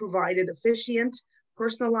 has provided efficient,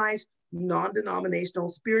 personalized, non-denominational,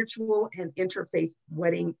 spiritual, and interfaith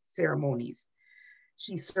wedding ceremonies.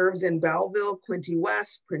 She serves in Belleville, Quinte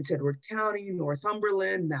West, Prince Edward County,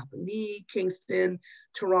 Northumberland, Napanee, Kingston,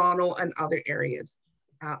 Toronto, and other areas.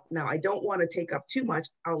 Now, I don't want to take up too much.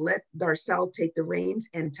 I'll let Darcel take the reins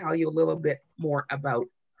and tell you a little bit more about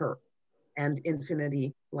her and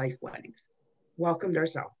Infinity Life Weddings. Welcome,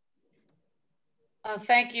 Darcel.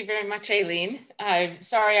 Thank you very much, Aileen. I'm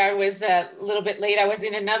sorry I was a little bit late. I was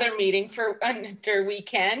in another meeting for under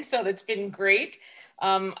weekend, so that's been great.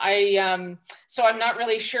 So I'm not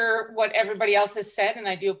really sure what everybody else has said, and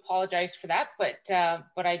I do apologize for that.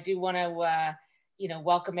 But I do want to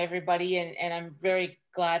welcome everybody, and I'm very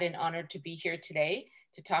glad and honored to be here today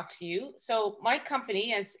to talk to you. So my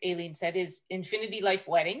company, as Aileen said, is Infinity Life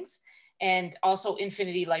Weddings, and also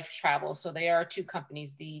Infinity Life Travel. So they are two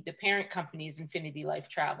companies. The parent company is Infinity Life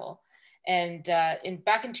Travel. And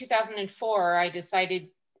back in 2004, I decided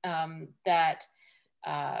that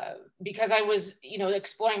because I was,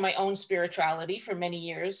 exploring my own spirituality for many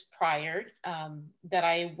years prior, that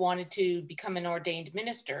I wanted to become an ordained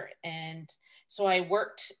minister. And so I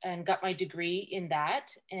worked and got my degree in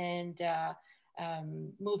that, and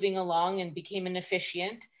moving along and became an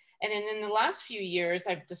officiant. And then in the last few years,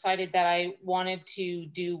 I've decided that I wanted to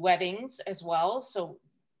do weddings as well. So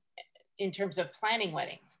in terms of planning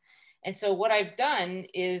weddings. And so what I've done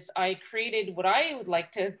is I created what I would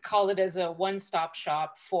like to call it as a one-stop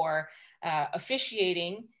shop for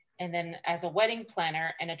officiating, and then as a wedding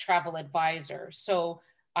planner and a travel advisor. So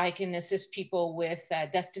I can assist people with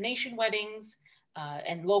destination weddings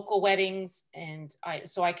and local weddings. And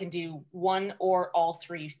so I can do one or all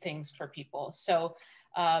three things for people. So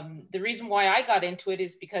the reason why I got into it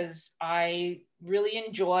is because I really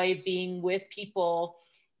enjoy being with people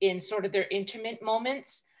in sort of their intimate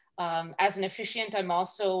moments. As an officiant, I'm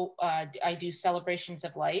also, I do celebrations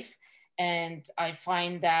of life. And I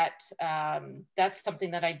find that that's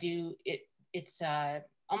something that I do. It's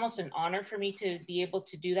almost an honor for me to be able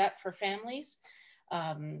to do that for families.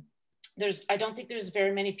 I don't think there's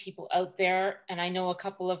very many people out there, and I know a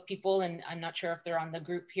couple of people, and I'm not sure if they're on the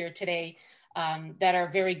group here today, that are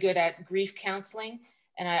very good at grief counseling.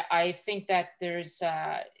 And I think that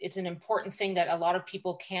it's an important thing that a lot of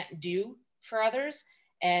people can't do for others.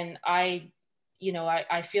 And I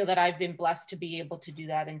feel that I've been blessed to be able to do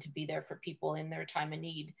that and to be there for people in their time of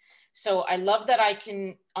need. So I love that I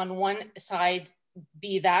can, on one side,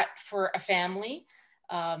 be that for a family.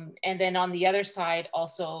 And then on the other side,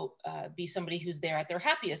 also be somebody who's there at their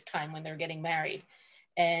happiest time when they're getting married.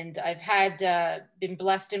 And I've been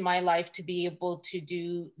blessed in my life to be able to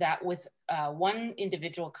do that with one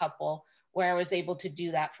individual couple, where I was able to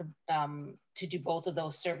do that to do both of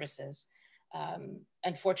those services.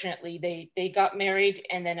 Unfortunately, they got married,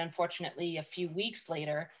 and then unfortunately a few weeks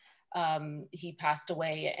later, he passed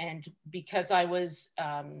away. And because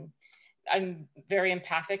I'm very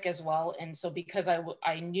empathic as well. And so because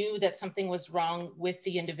I knew that something was wrong with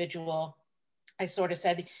the individual, I sort of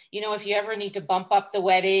said, if you ever need to bump up the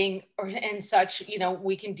wedding and such,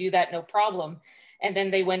 we can do that, no problem. And then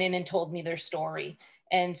they went in and told me their story.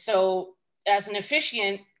 And so as an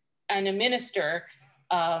officiant and a minister,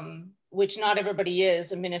 which not everybody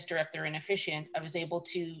is a minister if they're an officiant, I was able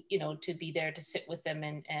to, to be there to sit with them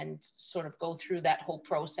and sort of go through that whole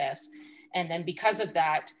process. And then because of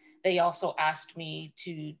that, they also asked me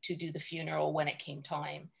to do the funeral when it came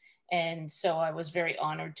time. And so I was very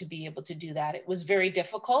honored to be able to do that. It was very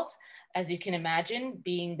difficult, as you can imagine,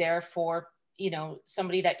 being there for,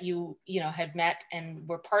 somebody that you had met and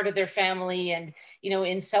were part of their family and,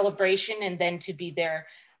 in celebration, and then to be there.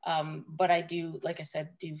 But I do, like I said,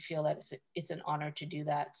 do feel that it's an honor to do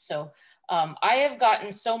that. So I have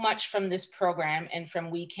gotten so much from this program and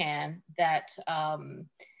from We Can that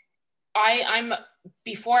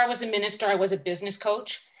before I was a minister, I was a business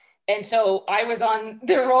coach. And so I was on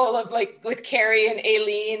the role of with Carrie and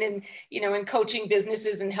Aileen and, and coaching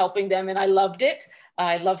businesses and helping them. And I loved it.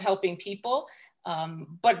 I love helping people.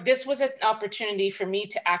 But this was an opportunity for me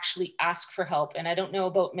to actually ask for help. And I don't know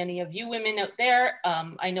about many of you women out there.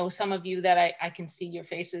 I know some of you that I can see your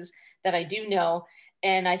faces that I do know.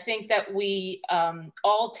 And I think that we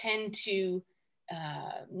all tend to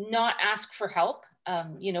not ask for help.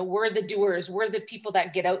 We're the doers, we're the people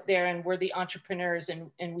that get out there, and we're the entrepreneurs,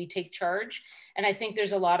 and we take charge. And I think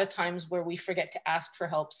there's a lot of times where we forget to ask for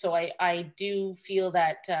help. So I do feel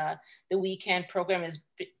that the We Can program has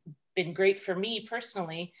been great for me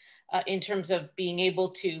personally in terms of being able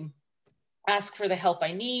to ask for the help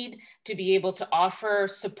I need, to be able to offer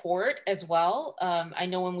support as well. I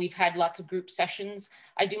know when we've had lots of group sessions,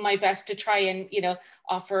 I do my best to try and,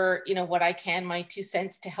 offer, what I can, my 2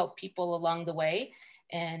 cents to help people along the way.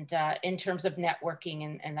 And in terms of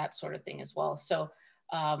networking and that sort of thing as well. So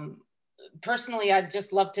personally, I'd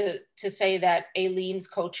just love to say that Aileen's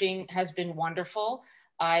coaching has been wonderful.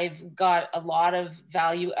 I've got a lot of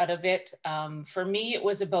value out of it. For me, it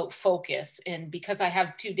was about focus. And because I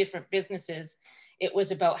have 2 different businesses, it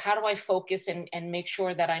was about how do I focus and make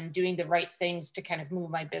sure that I'm doing the right things to kind of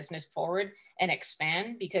move my business forward and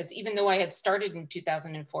expand. Because even though I had started in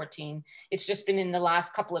 2014, it's just been in the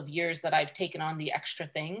last couple of years that I've taken on the extra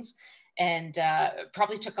things, and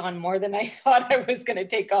probably took on more than I thought I was going to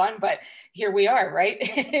take on, but here we are,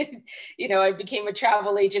 right? You know, I became a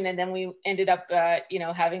travel agent, and then we ended up, you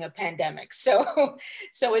know, having a pandemic. So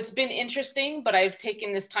it's been interesting, but I've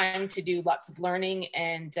taken this time to do lots of learning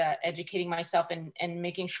and educating myself and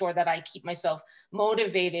making sure that I keep myself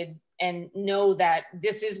motivated and know that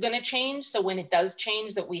this is going to change. So when it does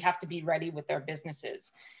change, that we have to be ready with our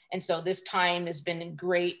businesses. And so this time has been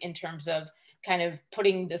great in terms of kind of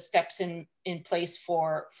putting the steps in place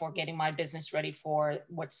for getting my business ready for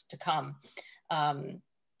what's to come.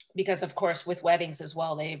 Because of course, with weddings as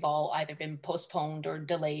well, they've all either been postponed or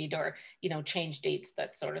delayed or, you know, changed dates,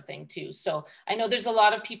 that sort of thing too. So I know there's a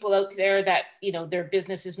lot of people out there that, you know, their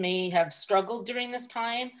businesses may have struggled during this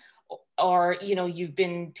time, or, you know, you've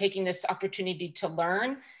been taking this opportunity to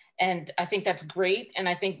learn. And I think that's great. And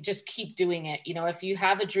I think just keep doing it. You know, if you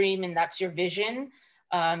have a dream and that's your vision,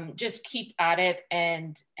 just keep at it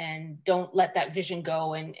and don't let that vision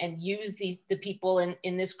go, and use the people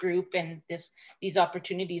in this group and these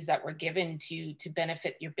opportunities that were given to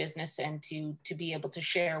benefit your business and to be able to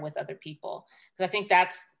share with other people. Because I think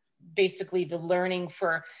that's basically the learning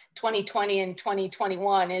for 2020 and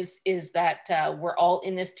 2021 is that we're all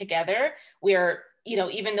in this together. We're, you know,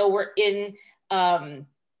 even though we're in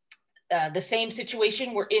the same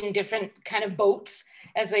situation, we're in different kind of boats,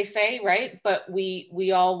 as they say, right? But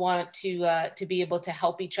we all want to be able to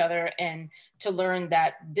help each other and to learn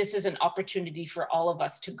that this is an opportunity for all of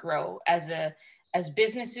us to grow as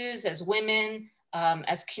businesses, as women,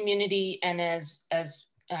 as community, and as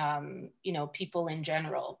you know, people in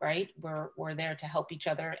general, right? We're there to help each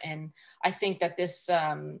other, and I think that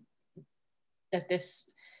the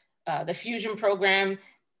Fusion program,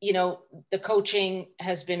 you know, the coaching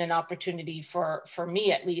has been an opportunity for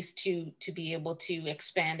me, at least, to be able to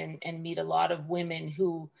expand and meet a lot of women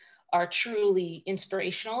who are truly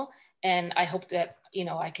inspirational. And I hope that, you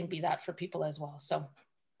know, I can be that for people as well. So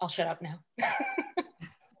I'll shut up now.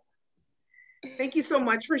 Thank you so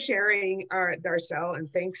much for sharing, Darcel,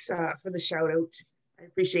 and thanks for the shout out. I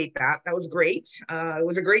appreciate that. That was great. It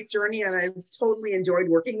was a great journey, and I totally enjoyed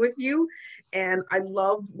working with you. And I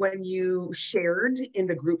loved when you shared in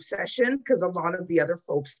the group session, because a lot of the other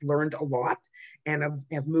folks learned a lot and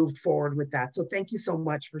have moved forward with that. So thank you so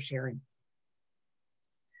much for sharing.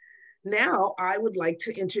 Now, I would like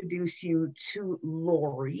to introduce you to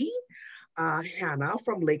Lori Hannah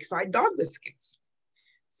from Lakeside Dog Biscuits.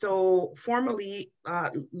 So formerly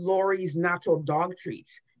Lori's Natural Dog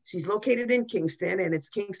Treats. She's located in Kingston, and it's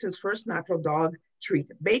Kingston's first natural dog treat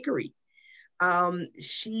bakery.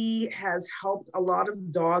 She has helped a lot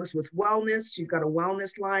of dogs with wellness. She's got a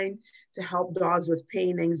wellness line to help dogs with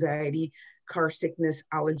pain, anxiety, car sickness,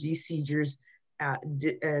 allergies, seizures,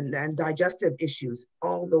 and digestive issues,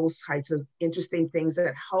 all those types of interesting things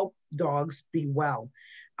that help dogs be well.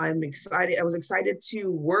 I'm excited. I was excited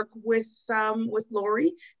to work with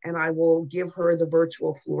Lori, and I will give her the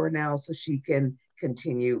virtual floor now so she can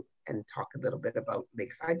continue and talk a little bit about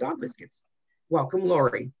Lakeside Dog Biscuits. Welcome,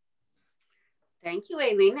 Lori. Thank you,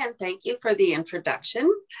 Aileen, and thank you for the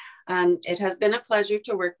introduction. It has been a pleasure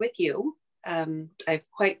to work with you. I've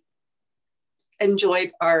quite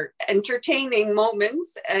enjoyed our entertaining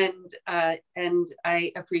moments, and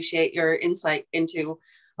I appreciate your insight into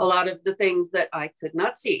a lot of the things that I could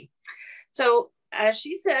not see. So as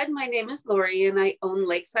she said, my name is Lori, and I own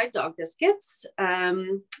Lakeside Dog Biscuits.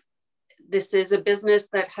 This is a business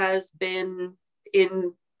that has been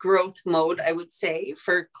in growth mode, I would say,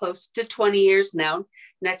 for close to 20 years now.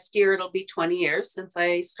 Next year, it'll be 20 years since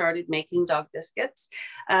I started making dog biscuits.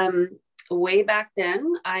 Way back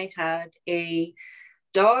then, I had a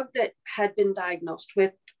dog that had been diagnosed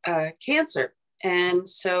with cancer. And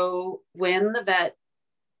so when the vet,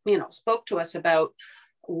 spoke to us about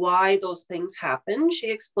why those things happen, she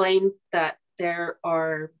explained that there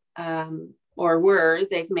are,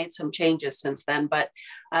 they've made some changes since then, but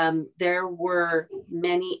there were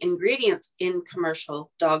many ingredients in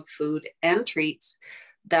commercial dog food and treats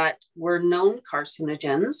that were known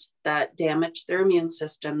carcinogens that damaged their immune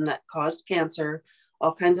system, that caused cancer,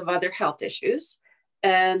 all kinds of other health issues.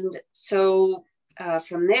 And so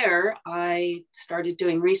from there, I started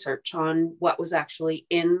doing research on what was actually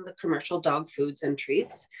in the commercial dog foods and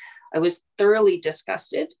treats. I was thoroughly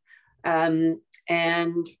disgusted, and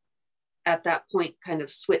at that point kind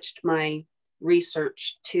of switched my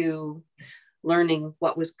research to learning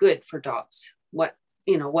what was good for dogs, what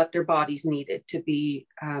you know, what their bodies needed to be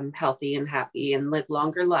healthy and happy and live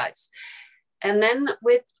longer lives. And then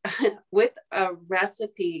with a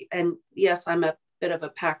recipe, and yes, I'm a bit of a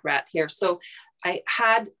pack rat here. So I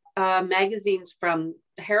had magazines from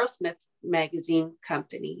the Harrowsmith magazine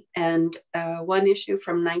company, and one issue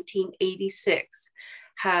from 1986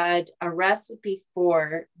 had a recipe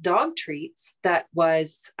for dog treats that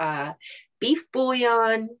was beef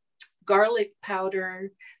bouillon, garlic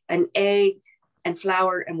powder, an egg, and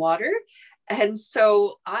flour and water. And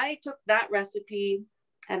so I took that recipe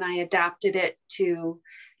and I adapted it to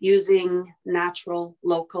using natural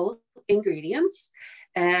local ingredients,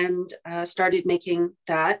 and started making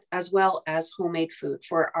that as well as homemade food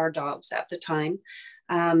for our dogs at the time.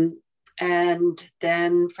 And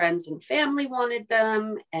then friends and family wanted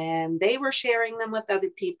them, and they were sharing them with other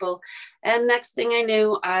people. And next thing I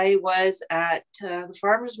knew, I was at the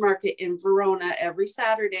farmer's market in Verona every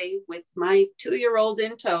Saturday with my 2-year-old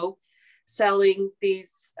in tow, selling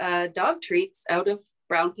these dog treats out of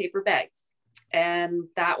brown paper bags. And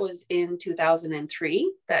that was in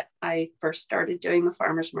 2003 that I first started doing the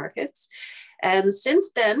farmers markets. And since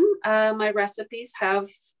then, my recipes have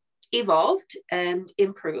evolved and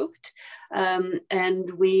improved.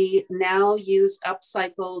 And we now use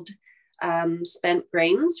upcycled spent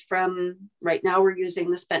grains from, right now we're using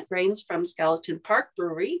the spent grains from Skeleton Park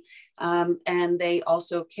Brewery. And they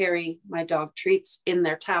also carry my dog treats in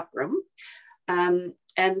their tap room.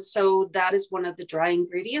 And so that is one of the dry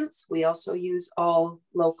ingredients. We also use all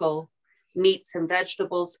local meats and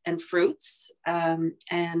vegetables and fruits.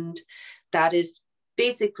 And that is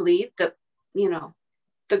basically the, you know,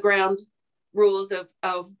 the ground rules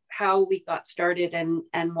of how we got started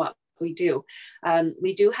and what we do.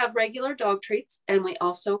 We do have regular dog treats, and we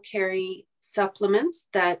also carry supplements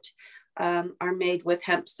that are made with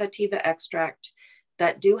hemp sativa extract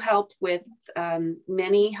that do help with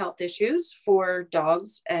many health issues for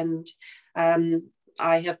dogs. And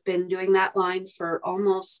I have been doing that line for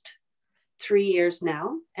almost 3 years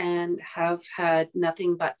now and have had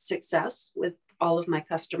nothing but success with all of my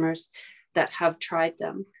customers that have tried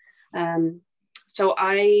them. So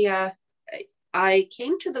I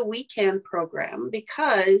came to the weekend program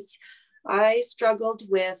because I struggled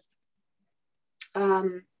with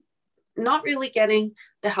not really getting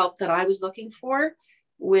the help that I was looking for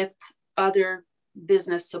with other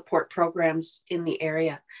business support programs in the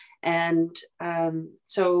area. And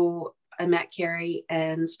so I met Carrie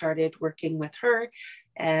and started working with her.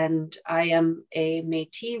 And I am a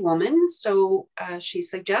Métis woman, so she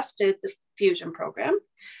suggested the fusion program.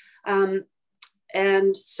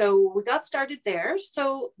 And so we got started there.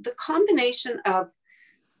 So the combination of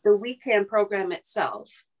the weekend program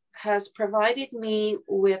itself has provided me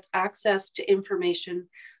with access to information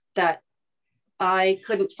that I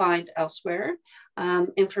couldn't find elsewhere.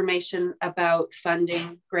 Information about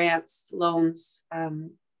funding, grants, loans,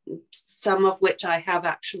 some of which I have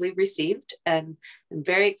actually received. And I'm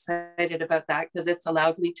very excited about that because it's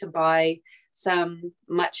allowed me to buy some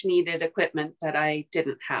much needed equipment that I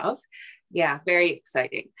didn't have. Yeah, very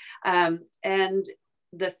exciting. And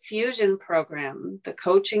the fusion program, the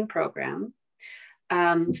coaching program,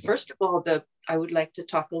 first of all, I would like to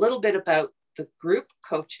talk a little bit about the group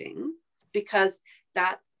coaching, because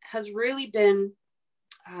that has really been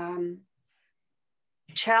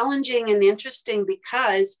challenging and interesting,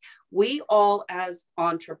 because we all, as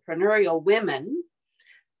entrepreneurial women,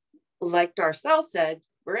 like Darcel said,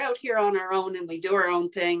 we're out here on our own and we do our own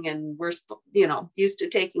thing, and we're, you know, used to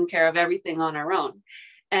taking care of everything on our own.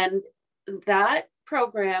 And that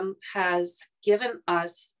program has given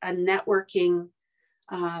us a networking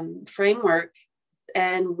framework,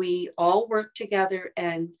 and we all worked together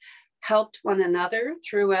and helped one another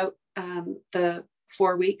throughout the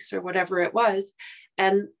 4 weeks or whatever it was.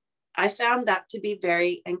 And I found that to be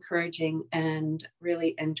very encouraging and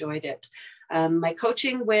really enjoyed it. My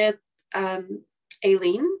coaching with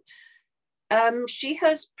Aileen, she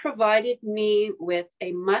has provided me with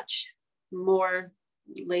a much more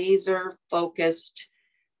laser focused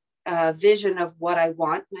vision of what I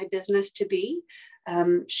want my business to be.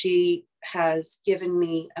 She has given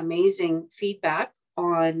me amazing feedback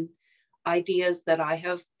on ideas that I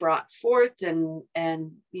have brought forth,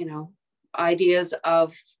 and you know, ideas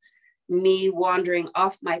of me wandering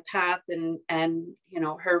off my path, and you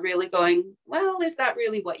know, her really going, well, is that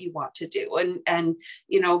really what you want to do? And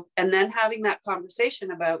you know, and then having that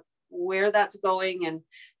conversation about where that's going,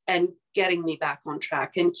 and getting me back on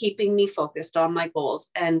track and keeping me focused on my goals,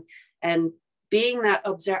 and being that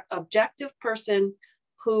objective person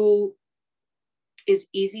who is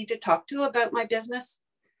easy to talk to about my business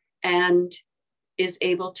and is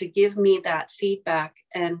able to give me that feedback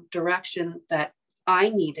and direction that I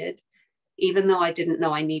needed, even though I didn't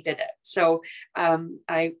know I needed it. So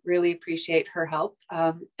I really appreciate her help.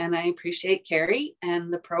 And I appreciate Carrie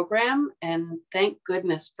and the program. And thank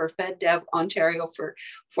goodness for FedDev Ontario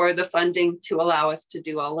for the funding to allow us to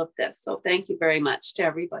do all of this. So thank you very much to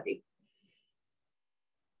everybody.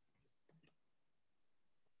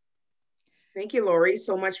 Thank you, Lori,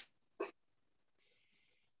 so much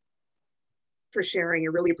for sharing. I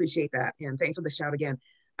really appreciate that. And thanks for the shout again.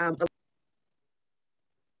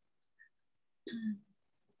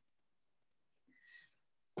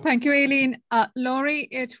 Thank you, Aileen. Lori,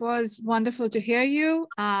 it was wonderful to hear you.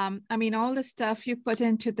 I mean, all the stuff you put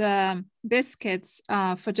into the biscuits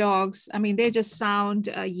for dogs, I mean, they just sound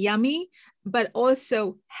yummy, but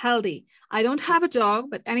also healthy. I don't have a dog,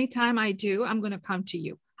 but anytime I do, I'm going to come to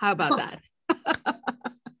you. How about that?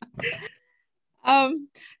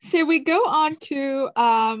 So we go on to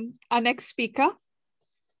our next speaker,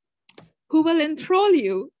 who will enthrall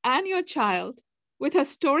you and your child with her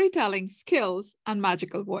storytelling skills and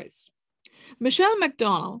magical voice. Michelle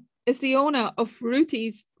McDonald is the owner of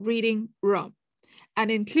Ruthie's Reading Room, an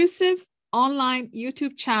inclusive online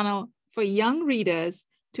YouTube channel for young readers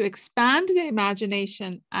to expand their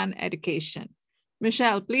imagination and education.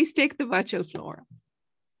 Michelle, please take the virtual floor.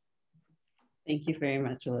 Thank you very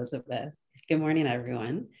much, Elizabeth. Good morning,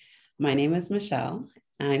 everyone. My name is Michelle.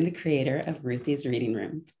 I'm the creator of Ruthie's Reading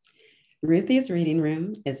Room. Ruthie's Reading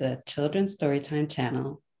Room is a children's storytime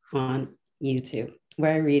channel on YouTube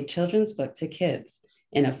where I read children's books to kids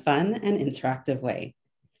in a fun and interactive way.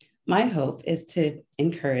 My hope is to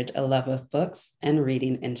encourage a love of books and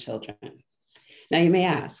reading in children. Now you may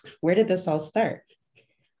ask, where did this all start?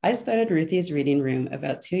 I started Ruthie's Reading Room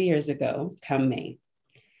about 2 years ago, come May.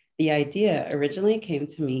 The idea originally came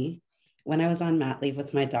to me when I was on mat leave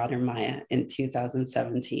with my daughter Maya in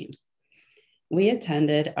 2017. We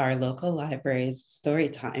attended our local library's story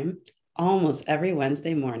time almost every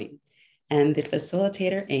Wednesday morning, and the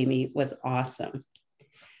facilitator, Amy, was awesome.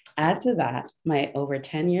 Add to that my over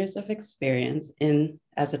 10 years of experience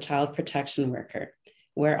as a child protection worker,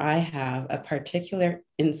 where I have a particular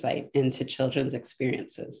insight into children's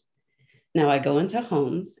experiences. Now I go into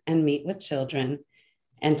homes and meet with children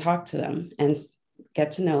and talk to them and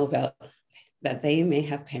get to know about that they may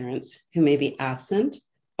have parents who may be absent,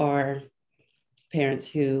 or parents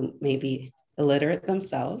who may be illiterate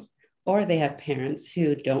themselves, or they have parents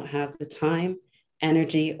who don't have the time,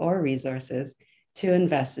 energy, or resources to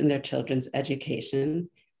invest in their children's education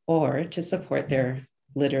or to support their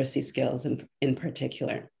literacy skills in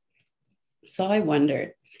particular. So I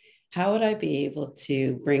wondered, how would I be able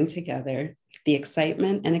to bring together the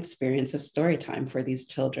excitement and experience of storytime for these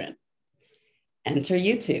children? Enter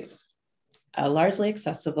YouTube, a largely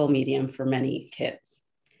accessible medium for many kids.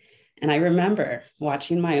 And I remember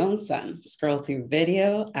watching my own son scroll through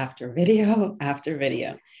video after video after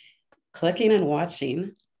video, clicking and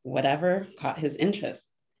watching whatever caught his interest.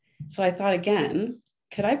 So I thought again,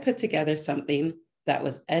 could I put together something that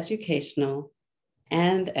was educational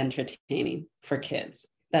and entertaining for kids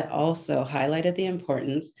that also highlighted the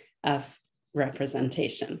importance of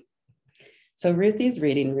representation? So Ruthie's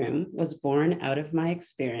Reading Room was born out of my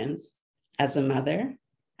experience as a mother,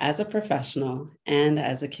 as a professional, and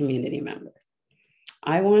as a community member.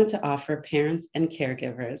 I wanted to offer parents and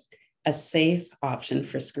caregivers a safe option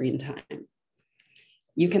for screen time.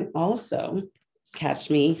 You can also catch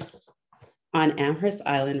me on Amherst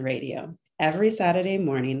Island Radio every Saturday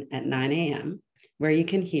morning at 9 a.m., where you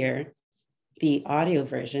can hear the audio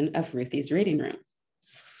version of Ruthie's Reading Room.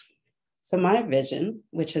 So my vision,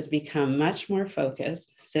 which has become much more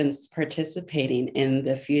focused since participating in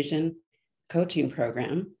the Fusion coaching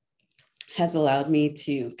program, has allowed me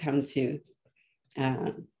to come to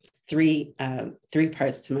three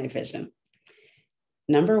parts to my vision.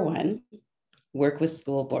 Number one, work with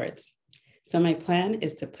school boards. So my plan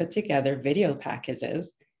is to put together video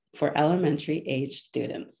packages for elementary age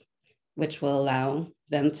students, which will allow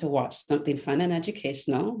them to watch something fun and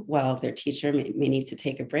educational while their teacher may need to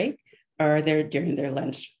take a break, or they're during their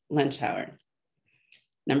lunch hour.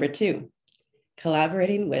 Number two,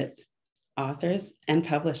 collaborating with authors and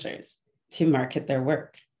publishers to market their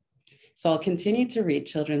work. So I'll continue to read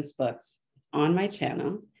children's books on my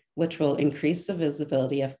channel, which will increase the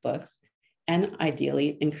visibility of books and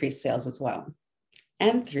ideally increase sales as well.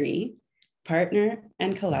 And three, partner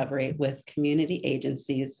and collaborate with community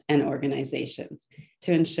agencies and organizations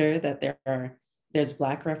to ensure that there's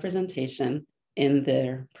Black representation in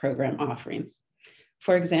their program offerings.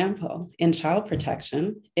 For example, in child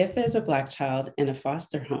protection, if there's a Black child in a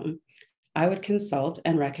foster home, I would consult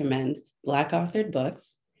and recommend Black authored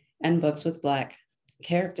books and books with Black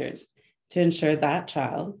characters to ensure that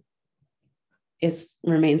child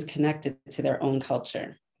remains connected to their own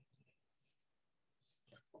culture.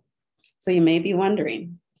 So you may be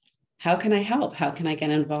wondering, how can I help? How can I get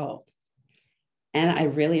involved? And I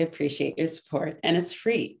really appreciate your support, and it's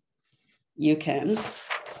free. You can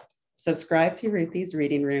subscribe to Ruthie's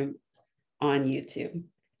Reading Room on YouTube.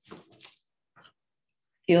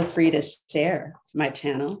 Feel free to share my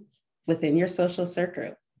channel within your social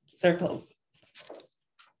circles.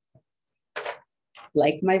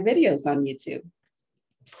 Like my videos on YouTube.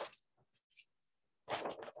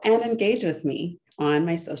 And engage with me on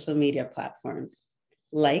my social media platforms.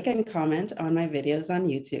 Like and comment on my videos on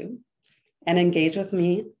YouTube, and engage with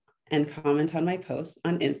me and comment on my posts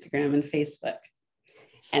on Instagram and Facebook.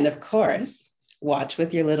 And of course, watch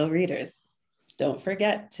with your little readers. Don't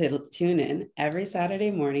forget to tune in every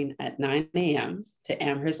Saturday morning at 9 a.m. to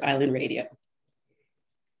Amherst Island Radio.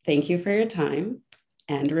 Thank you for your time.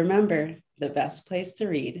 And remember, the best place to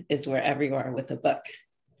read is wherever you are with a book.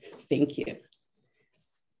 Thank you.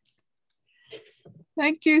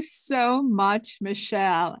 Thank you so much,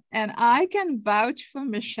 Michelle. And I can vouch for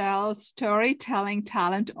Michelle's storytelling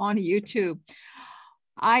talent on YouTube.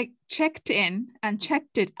 I checked in and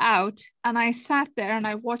checked it out, and I sat there and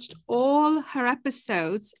I watched all her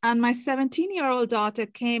episodes, and my 17-year-old daughter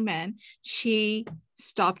came in. She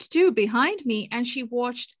stopped too behind me, and she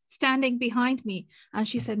watched standing behind me, and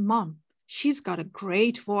she said, "Mom, she's got a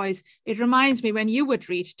great voice. It reminds me when you would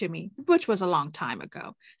read to me," which was a long time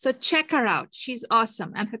ago. So check her out. She's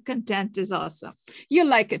awesome, and her content is awesome. You'll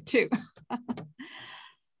like it too.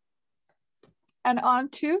 And on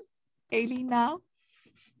to Aileen now.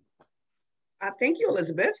 Thank you,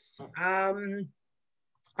 Elizabeth.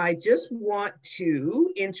 I just want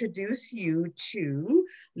to introduce you to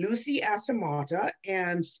Lucy Asamata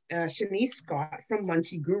and Shanice Scott from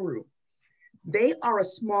Munchie Guru. They are a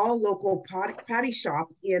small local patty shop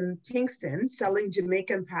in Kingston selling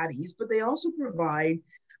Jamaican patties, but they also provide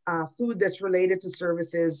food that's related to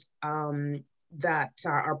services that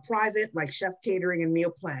are private, like chef catering and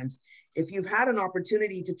meal plans. If you've had an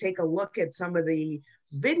opportunity to take a look at some of the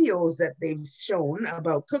videos that they've shown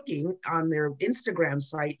about cooking on their Instagram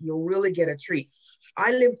site, you'll really get a treat.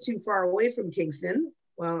 I live too far away from Kingston.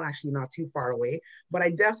 Well, actually not too far away, but I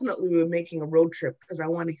definitely will be making a road trip because I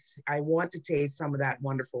want to taste some of that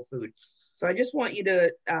wonderful food. So I just want you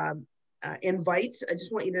to invite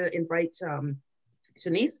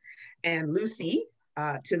Shanice and Lucy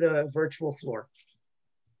to the virtual floor.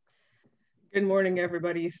 Good morning,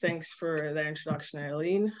 everybody. Thanks for the introduction,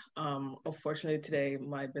 Aileen. Unfortunately, today,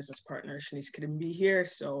 my business partner, Shanice, couldn't be here,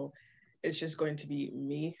 so it's just going to be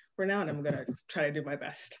me for now, and I'm gonna try to do my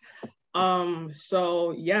best.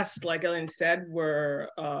 So yes, like Aileen said, we're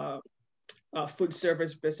a food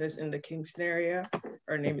service business in the Kingston area.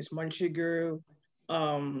 Our name is Munchie Guru.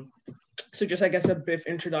 So just, I guess, a brief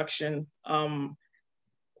introduction.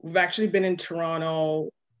 We've actually been in Toronto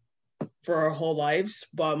for our whole lives,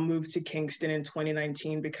 but moved to Kingston in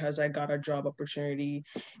 2019 because I got a job opportunity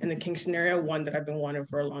in the Kingston area, one that I've been wanting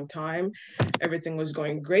for a long time. Everything was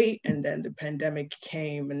going great, and then the pandemic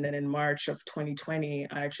came, and then in March of 2020,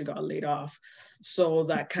 I actually got laid off. So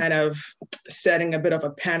that kind of setting a bit of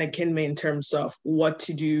a panic in me in terms of what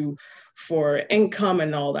to do for income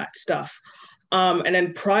and all that stuff. And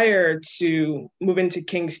then prior to moving to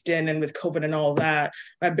Kingston and with COVID and all that,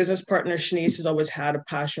 my business partner, Shanice, has always had a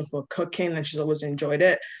passion for cooking, and she's always enjoyed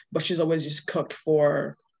it, but she's always just cooked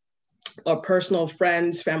for personal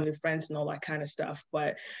friends, family friends, and all that kind of stuff.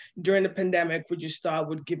 But during the pandemic, we just thought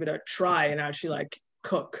we'd give it a try and actually like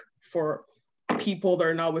cook for people that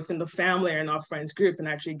are not within the family or not friends group, and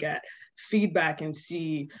actually get feedback and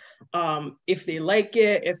see if they like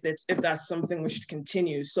it, if that's something we should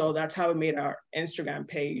continue. So that's how we made our Instagram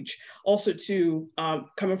page. Also too,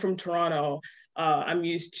 coming from Toronto, I'm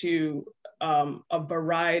used to a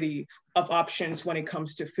variety of options when it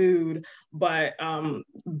comes to food, but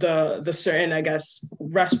the certain, I guess,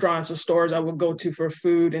 restaurants or stores I would go to for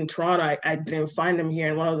food in Toronto, I didn't find them here.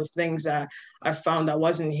 And one of the things that I found that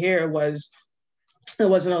wasn't here was there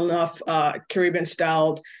wasn't enough Caribbean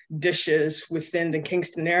styled dishes within the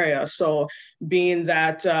Kingston area. So being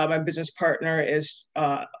that my business partner is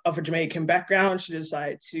of a Jamaican background, she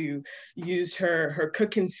decided to use her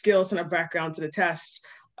cooking skills and her background to the test.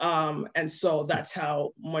 And so that's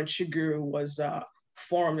how Munchie Guru was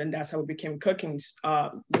formed, and that's how we became cooking.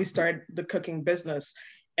 We started the cooking business.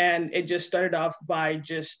 And it just started off by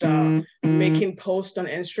just making posts on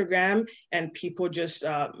Instagram and people just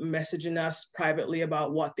messaging us privately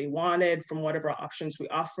about what they wanted from whatever options we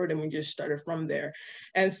offered. And we just started from there.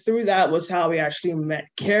 And through that was how we actually met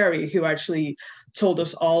Carrie, who actually told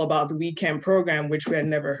us all about the weekend program, which we had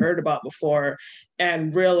never heard about before,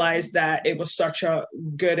 and realized that it was such a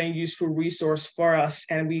good and useful resource for us.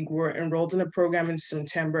 And we were enrolled in the program in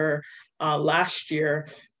September last year.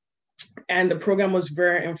 And the program was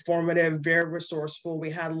very informative, very resourceful. We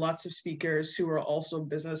had lots of speakers who were also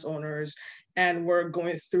business owners and were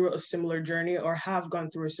going through a similar journey or have gone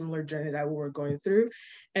through a similar journey that we were going through.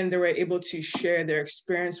 And they were able to share their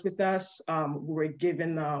experience with us. We were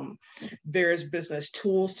given various business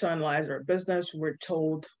tools to analyze our business. We're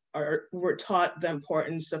taught the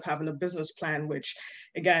importance of having a business plan, which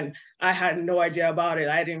again, I had no idea about it.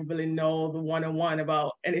 I didn't really know the one-on-one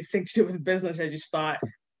about anything to do with business. I just thought,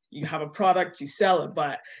 you have a product, you sell it,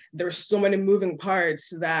 but there's so many moving parts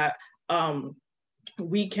that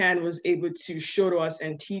Weekend was able to show to us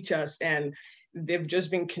and teach us, and they've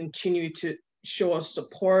just been continuing to show us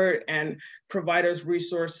support and provide us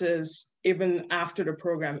resources even after the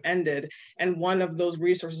program ended. And one of those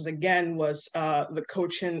resources again was the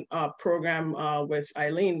coaching program with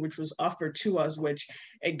Aileen, which was offered to us, which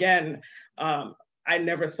again, I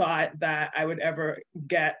never thought that I would ever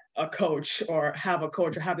get a coach or have a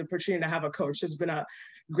coach or have the opportunity to have a coach. It's been a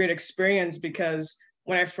great experience because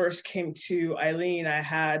when I first came to Aileen, I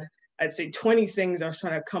had, I'd say 20 things I was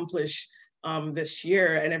trying to accomplish this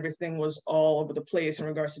year, and everything was all over the place in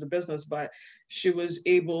regards to the business, but she was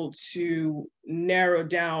able to narrow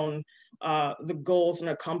down the goals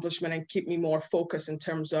and accomplishment and keep me more focused in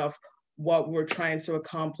terms of what we're trying to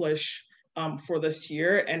accomplish for this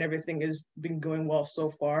year, and everything has been going well so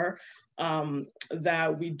far.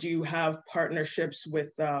 That we do have partnerships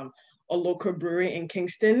with a local brewery in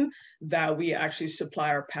Kingston that we actually supply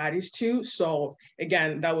our patties to. So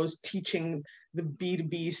again, that was teaching the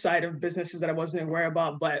B2B side of businesses that I wasn't aware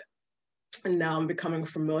about, but now I'm becoming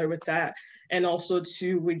familiar with that. And also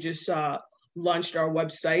too, we just launched our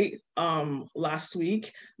website last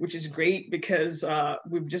week, which is great because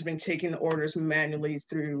we've just been taking orders manually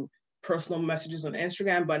through personal messages on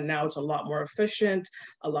Instagram, but now it's a lot more efficient,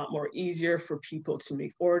 a lot more easier for people to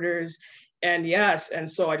make orders. And yes, and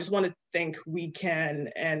so I just want to thank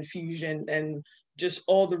Weekend and Fusion and just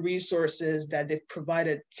all the resources that they've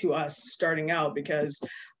provided to us starting out, because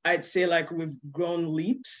I'd say like we've grown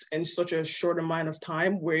leaps in such a short amount of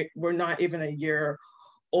time. We're not even a year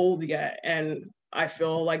old yet. And I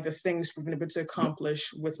feel like the things we've been able to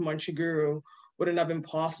accomplish with Munchie Guru wouldn't have been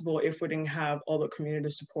possible if we didn't have all the community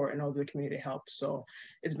support and all the community help. So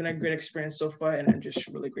it's been a great experience so far, and I'm just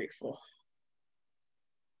really grateful.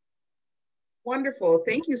 Wonderful,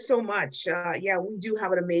 thank you so much. Yeah, we do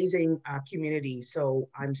have an amazing community, so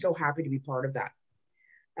I'm so happy to be part of that.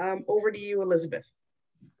 Over to you, Elizabeth.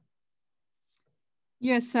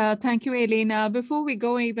 Yes, thank you, Aileen. Before we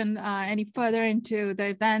go even any further into the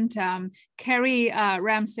event, Carrie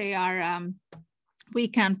Ramsey, our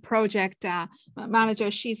Weekend project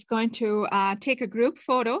manager, she's going to take a group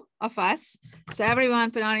photo of us. So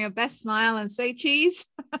everyone put on your best smile and say cheese.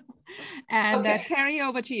 And okay. Carrie,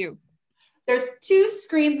 over to you. There's 2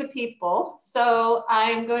 screens of people. So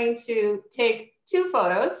I'm going to take 2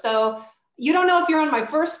 photos. So you don't know if you're on my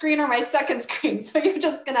first screen or my second screen. So you're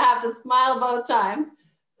just gonna have to smile both times.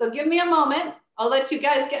 So give me a moment. I'll let you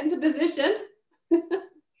guys get into position.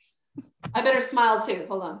 I better smile too,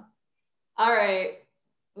 hold on. All right.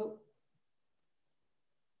 Oh.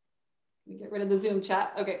 Let me get rid of the Zoom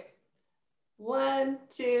chat. Okay. 1,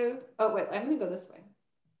 2. Oh, wait, I'm gonna go this way.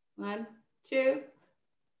 1, 2.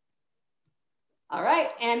 All right,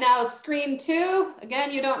 and now screen 2.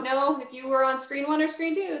 Again, you don't know if you were on screen 1 or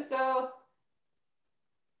screen 2, so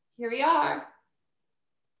here we are.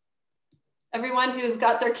 Everyone who's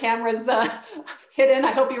got their cameras hidden,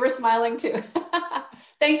 I hope you were smiling too.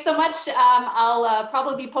 Thanks so much. I'll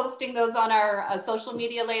probably be posting those on our social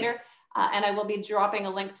media later, and I will be dropping a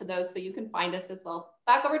link to those so you can find us as well.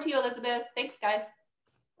 Back over to you, Elizabeth. Thanks, guys.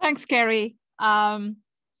 Thanks, Carrie. Our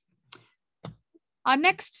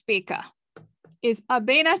next speaker is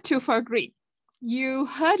Abena Beloved Green. You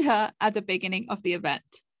heard her at the beginning of the event.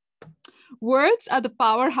 Words are the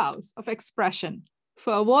powerhouse of expression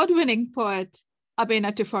for award-winning poet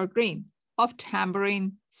Abena Beloved Green of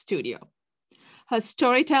Tambourine Studio. Her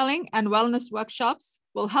storytelling and wellness workshops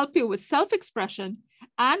will help you with self-expression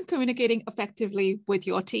and communicating effectively with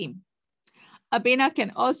your team. Abena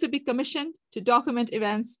can also be commissioned to document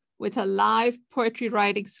events with her live poetry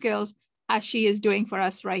writing skills, as she is doing for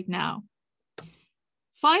us right now.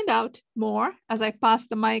 find out more as I pass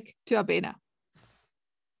the mic to Abena.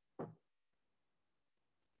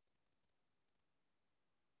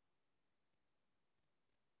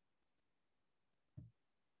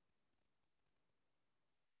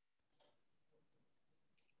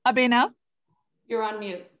 Abena, you're on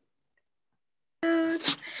mute.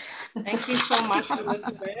 Thank you so much,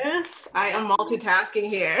 Elizabeth. I am multitasking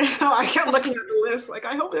here, so I kept looking at the list like,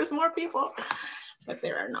 I hope there's more people, but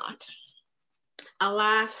there are not.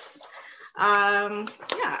 Alas,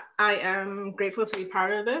 yeah, I am grateful to be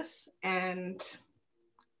part of this, and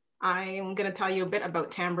I'm going to tell you a bit about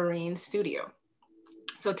Tambourine Studio.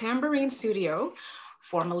 So Tambourine Studio,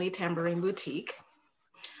 formerly Tambourine Boutique,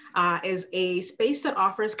 is a space that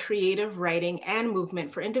offers creative writing and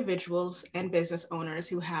movement for individuals and business owners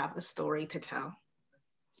who have a story to tell.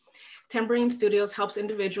 Tambourine Studios helps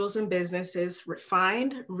individuals and businesses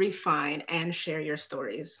find, refine, and share your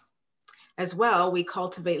stories. As well, we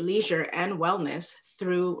cultivate leisure and wellness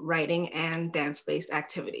through writing and dance-based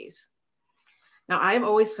activities. Now, I've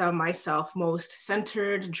always found myself most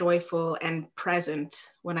centered, joyful, and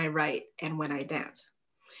present when I write and when I dance.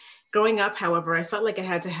 Growing up, however, I felt like I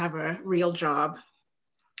had to have a real job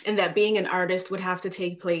and that being an artist would have to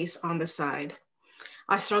take place on the side.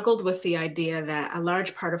 I struggled with the idea that a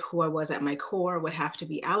large part of who I was at my core would have to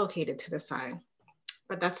be allocated to the side,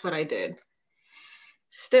 but that's what I did.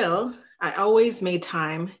 Still, I always made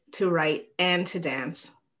time to write and to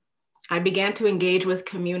dance. I began to engage with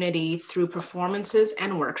community through performances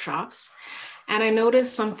and workshops, and I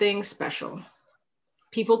noticed something special.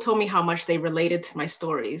 People told me how much they related to my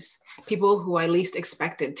stories, people who I least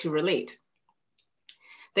expected to relate.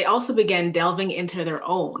 They also began delving into their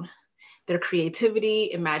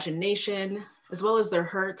creativity, imagination, as well as their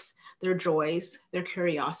hurts, their joys, their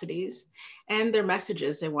curiosities, and their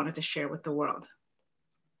messages they wanted to share with the world.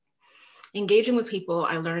 Engaging with people,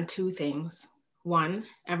 I learned two things. One,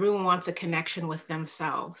 everyone wants a connection with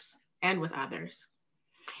themselves and with others.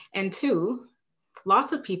 And two,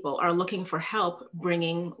 lots of people are looking for help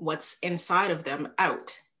bringing what's inside of them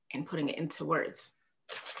out and putting it into words.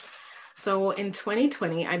 So in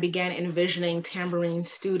 2020, I began envisioning Tambourine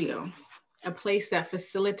Studio, a place that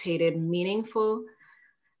facilitated impactful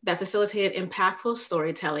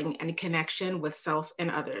storytelling and connection with self and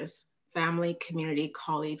others, family, community,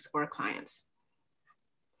 colleagues, or clients.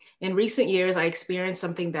 In recent years, I experienced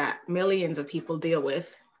something that millions of people deal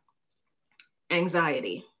with,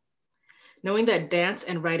 anxiety. Knowing that dance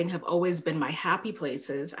and writing have always been my happy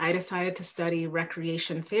places, I decided to study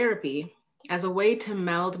recreation therapy as a way to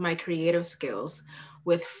meld my creative skills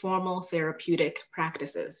with formal therapeutic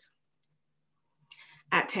practices.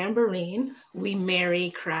 At Tambourine, we marry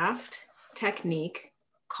craft, technique,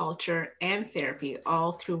 culture, and therapy,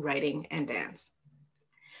 all through writing and dance.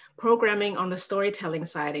 Programming on the storytelling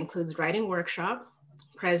side includes writing workshop,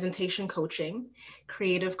 presentation coaching,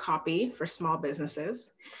 creative copy for small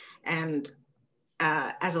businesses, and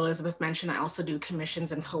as Elizabeth mentioned, I also do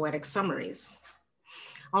commissions and poetic summaries.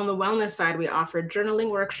 On the wellness side, we offer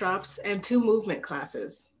journaling workshops and 2 movement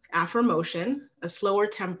classes, Afro-Motion, a slower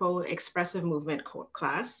tempo expressive movement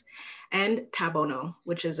class, and Tabono,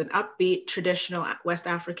 which is an upbeat traditional West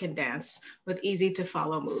African dance with easy to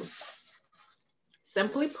follow moves.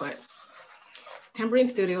 Simply put, Tambourine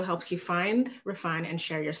Studio helps you find, refine, and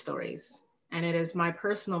share your stories. And it is my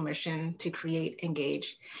personal mission to create,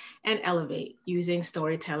 engage, and elevate using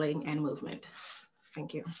storytelling and movement.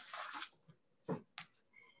 Thank you.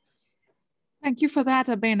 Thank you for that,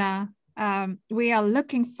 Abena. We are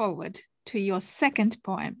looking forward to your second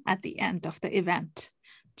poem at the end of the event.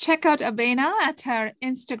 Check out Abena at her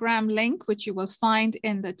Instagram link, which you will find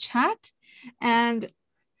in the chat. And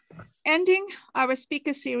ending our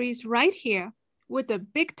speaker series right here with a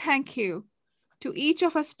big thank you to each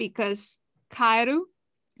of our speakers, Kairu,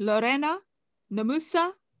 Lorena,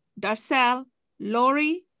 Namusa, Darcel,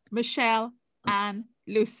 Lori, Michelle, and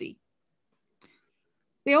Lucy.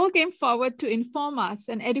 They all came forward to inform us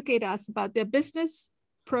and educate us about their business,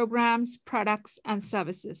 programs, products, and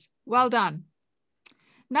services. Well done.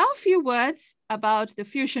 Now a few words about the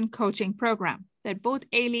Fusion Coaching Program that both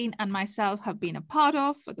Aileen and myself have been a part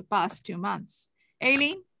of for the past 2 months.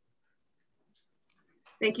 Aileen?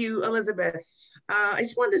 Thank you, Elizabeth. I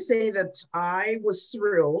just wanted to say that I was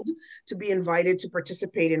thrilled to be invited to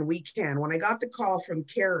participate in Weekend. When I got the call from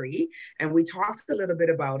Carrie and we talked a little bit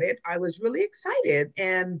about it, I was really excited.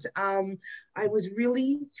 And I was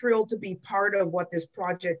really thrilled to be part of what this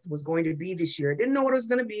project was going to be this year. I didn't know what it was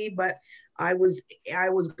going to be, but I was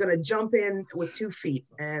going to jump in with 2 feet,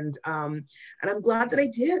 and I'm glad that I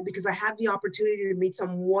did, because I had the opportunity to meet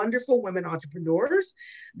some wonderful women entrepreneurs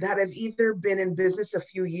that have either been in business a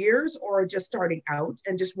few years or are just starting out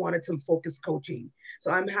and just wanted some focused coaching.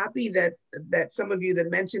 So I'm happy that some of you that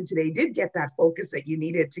mentioned today did get that focus that you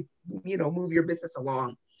needed to, move your business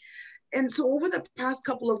along. And so over the past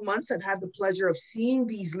couple of months, I've had the pleasure of seeing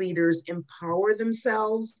these leaders empower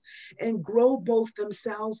themselves and grow both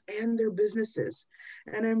themselves and their businesses.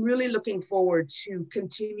 And I'm really looking forward to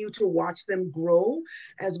continue to watch them grow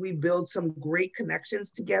as we build some great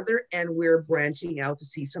connections together, and we're branching out to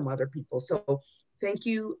see some other people. So thank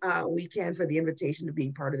you, Weekend, for the invitation to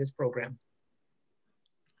be part of this program.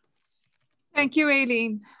 Thank you,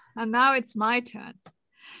 Aileen. And now it's my turn.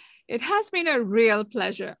 It has been a real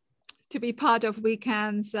pleasure to be part of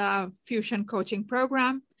Weekend's Fusion Coaching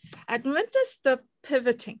Program and witness the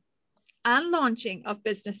pivoting and launching of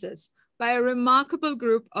businesses by a remarkable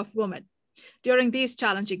group of women during these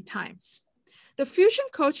challenging times. The Fusion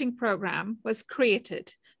Coaching Program was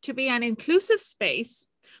created to be an inclusive space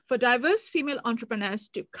for diverse female entrepreneurs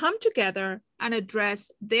to come together and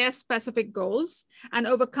address their specific goals and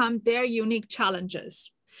overcome their unique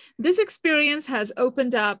challenges. This experience has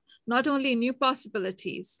opened up not only new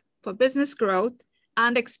possibilities for business growth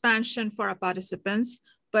and expansion for our participants,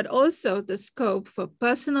 but also the scope for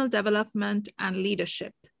personal development and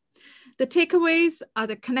leadership. The takeaways are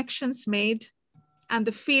the connections made and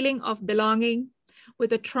the feeling of belonging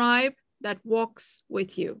with a tribe that walks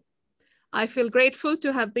with you. I feel grateful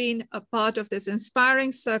to have been a part of this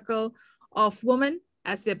inspiring circle of women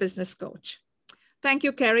as their business coach. Thank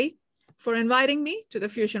you, Kerry, for inviting me to the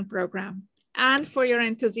Fusion program and for your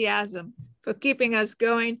enthusiasm for keeping us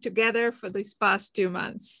going together for these past 2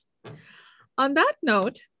 months. On that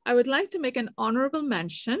note, I would like to make an honorable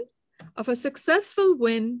mention of a successful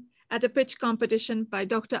win at a pitch competition by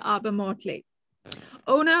Dr. Abena Motley,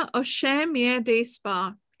 owner of Share Mere Day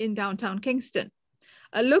Spa in downtown Kingston,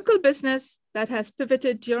 a local business that has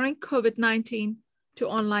pivoted during COVID-19 to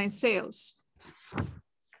online sales.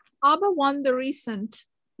 Abena won the recent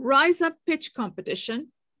Rise Up Pitch competition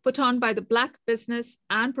put on by the Black Business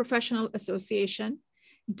and Professional Association,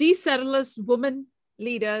 De-Settlers Women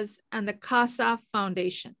Leaders, and the CASA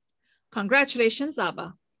Foundation. Congratulations,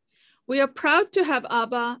 Abena. We are proud to have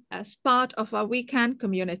Abena as part of our Weekend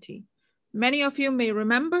community. Many of you may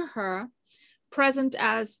remember her present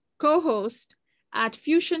as co-host at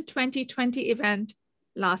Fusion 2020 event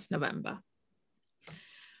last November.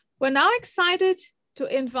 We're now excited to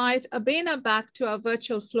invite Abena back to our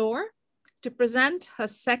virtual floor to present her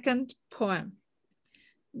second poem.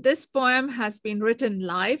 This poem has been written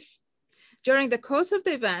live during the course of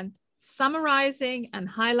the event, summarizing and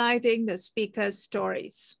highlighting the speaker's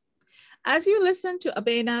stories. As you listen to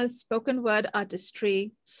Abena's spoken word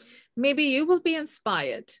artistry, maybe you will be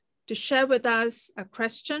inspired to share with us a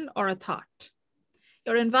question or a thought.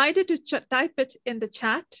 You're invited to type it in the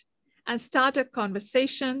chat and start a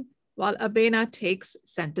conversation while Abena takes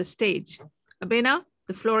center stage. Abena,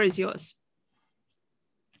 the floor is yours.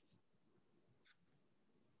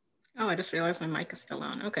 Oh, I just realized my mic is still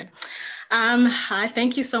on. Okay. Hi,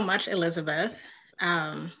 thank you so much, Elizabeth.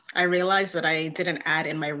 I realized that I didn't add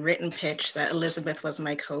in my written pitch that Elizabeth was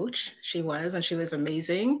my coach. She was, and she was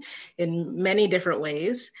amazing in many different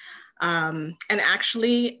ways. And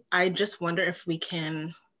actually, I just wonder if we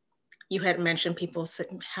can, you had mentioned people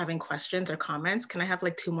having questions or comments. Can I have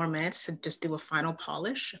like 2 more minutes to just do a final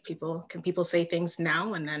polish? Can people say things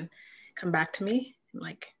now and then come back to me in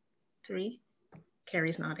like 3?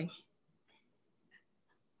 Carrie's nodding.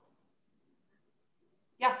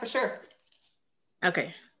 Yeah, for sure.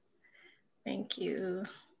 Okay, thank you.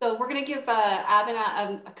 So we're gonna give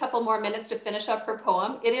Abena a couple more minutes to finish up her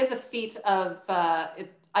poem. It is a feat of,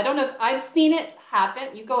 I don't know if I've seen it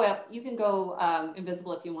happen. You can go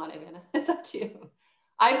invisible if you want, Abena. It's up to you.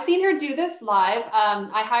 I've seen her do this live.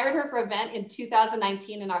 I hired her for an event in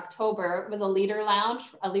 2019 in October. It was a leader lounge,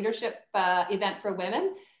 a leadership event for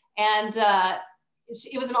women. And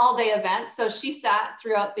it was an all-day event. So she sat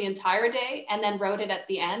throughout the entire day and then wrote it at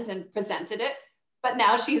the end and presented it. But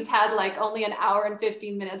now she's had like only an hour and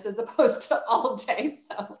 15 minutes as opposed to all day.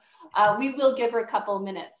 So we will give her a couple of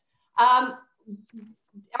minutes. Are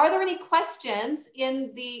there any questions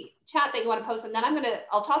in the chat that you want to post? And then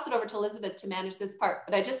I'll toss it over to Elizabeth to manage this part.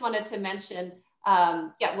 But I just wanted to mention,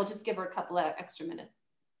 yeah, we'll just give her a couple of extra minutes.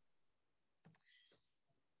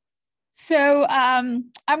 So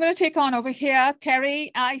I'm going to take on over here,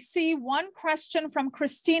 Kerry. I see one question from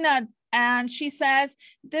Christina And she says,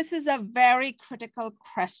 this is a very critical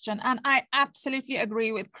question. And I absolutely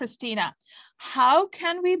agree with Christina. How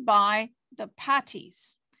can we buy the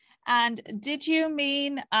patties? And did you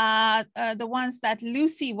mean the ones that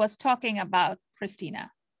Lucy was talking about,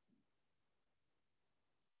 Christina?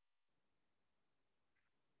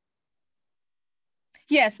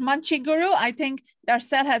 Yes, Munchie Guru, I think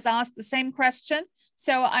Darcel has asked the same question.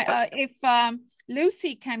 So if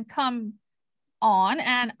Lucy can come on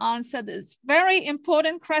and answer this very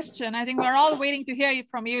important question, I think we're all waiting to hear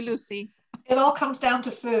from you, Lucy. It all comes down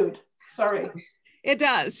to food. Sorry. It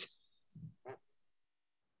does.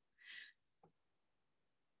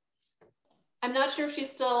 I'm not sure if she's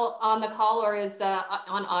still on the call or is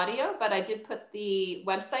on audio, but I did put the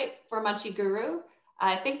website for Munchie Guru.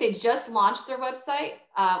 I think they just launched their website,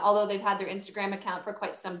 although they've had their Instagram account for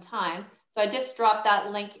quite some time. So I just dropped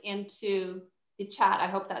that link into the chat. I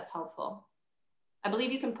hope that's helpful. I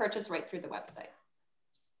believe you can purchase right through the website.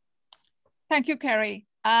 Thank you, Carrie.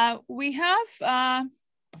 We have,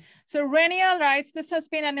 so Renia writes, this has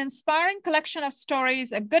been an inspiring collection of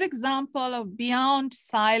stories, a good example of beyond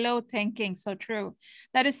silo thinking. So true.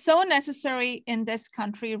 That is so necessary in this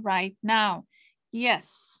country right now.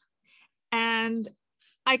 Yes. And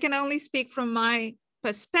I can only speak from my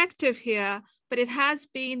perspective here, but it has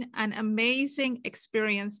been an amazing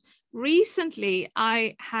experience. Recently,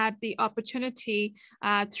 I had the opportunity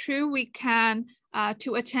through We Can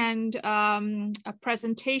to attend a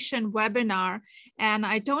presentation webinar, and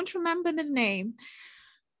I don't remember the name,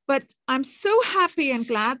 but I'm so happy and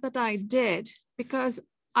glad that I did, because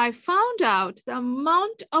I found out the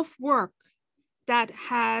amount of work that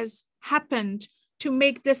has happened to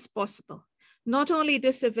make this possible. Not only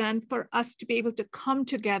this event, for us to be able to come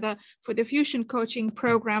together for the Fusion Coaching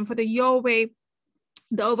Program, for the Your Way,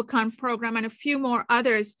 the Overcome Program, and a few more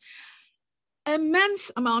others.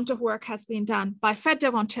 Immense amount of work has been done by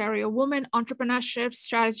FedDev Ontario, Women Entrepreneurship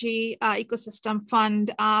Strategy Ecosystem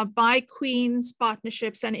Fund, by Queen's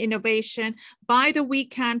Partnerships and Innovation, by the We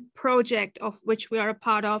Can project, of which we are a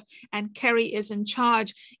part of, and Kerry is in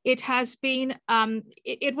charge. It has been,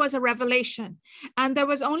 it was a revelation. And there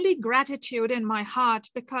was only gratitude in my heart,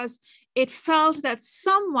 because it felt that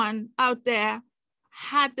someone out there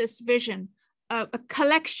had this vision, a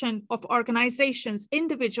collection of organizations,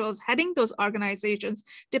 individuals heading those organizations,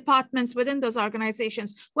 departments within those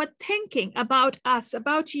organizations were thinking about us,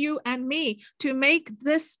 about you and me, to make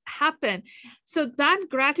this happen. So that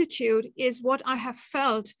gratitude is what I have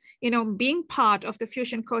felt, you know, being part of the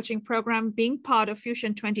Fusion Coaching Program, being part of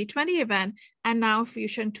Fusion 2020 event, and now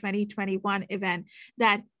Fusion 2021 event,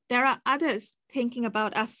 that there are others thinking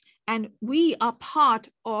about us, and we are part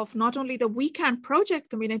of not only the We Can project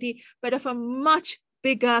community, but of a much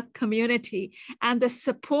bigger community. And the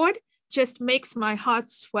support just makes my heart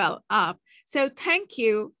swell up. So thank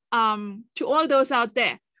you to all those out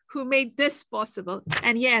there who made this possible.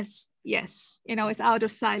 And yes, you know, it's out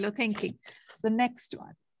of silo thinking. It's the next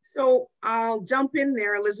one. So I'll jump in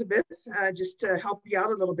there, Elizabeth, just to help you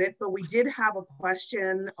out a little bit. But we did have a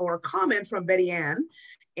question or comment from Betty Ann.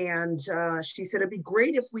 And she said, it'd be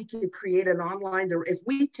great if we could create an online,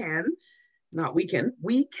 we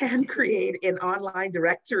can create an online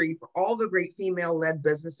directory for all the great female-led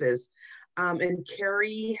businesses. And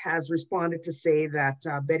Carrie has responded to say that,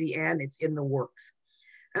 Betty Ann, it's in the works.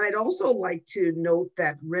 And I'd also like to note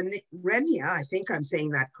that Renia, I think I'm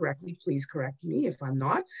saying that correctly, please correct me if I'm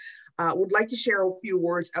not, would like to share a few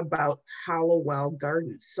words about Hallowell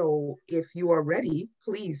Gardens. So if you are ready,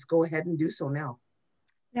 please go ahead and do so now.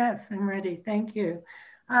 Yes, I'm ready. Thank you.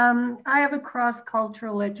 I have a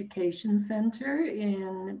cross-cultural education center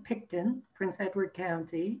in Picton, Prince Edward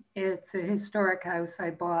County. It's a historic house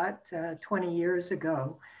I bought 20 years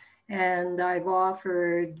ago. And I've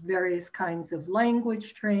offered various kinds of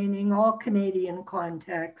language training, all Canadian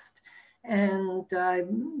context. And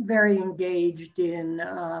I'm very engaged in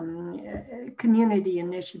community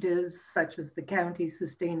initiatives such as the County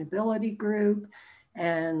Sustainability Group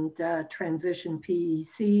and Transition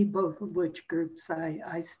PEC, both of which groups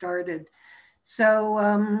I started. So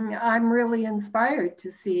I'm really inspired to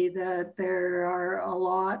see that there are a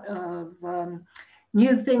lot of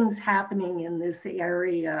new things happening in this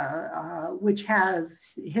area, which has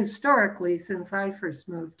historically, since I first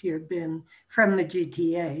moved here, been from the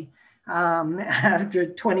GTA. After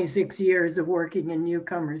 26 years of working in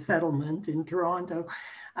newcomer settlement in Toronto,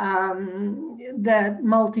 that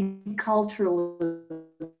multiculturalism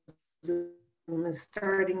is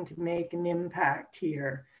starting to make an impact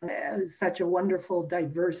here. Such a wonderful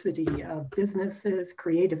diversity of businesses,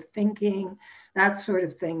 creative thinking, that sort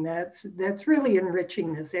of thing. That's really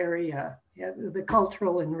enriching this area the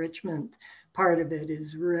cultural enrichment part of it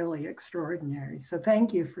is really extraordinary. So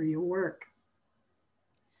thank you for your work.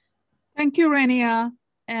 Thank you, Renia.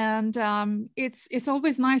 And it's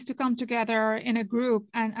always nice to come together in a group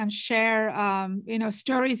and share,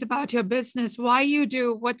 stories about your business, why you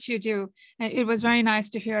do what you do. It was very nice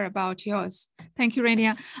to hear about yours. Thank you,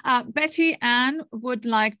 Renia. Betty Ann would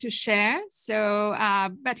like to share. So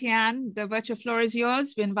Betty Ann, the virtual floor is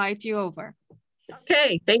yours. We invite you over.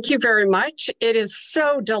 Okay, thank you very much. It is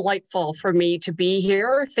so delightful for me to be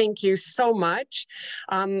here. Thank you so much.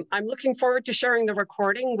 I'm looking forward to sharing the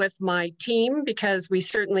recording with my team because we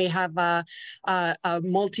certainly have a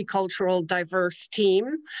multicultural, diverse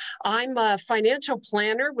team. I'm a financial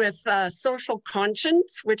planner with a social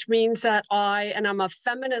conscience, which means that I'm a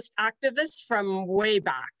feminist activist from way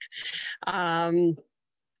back.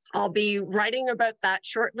 I'll be writing about that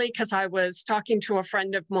shortly because I was talking to a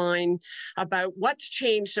friend of mine about what's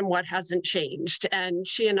changed and what hasn't changed. And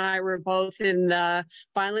she and I were both in the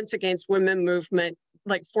violence against women movement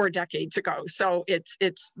like 4 decades ago. So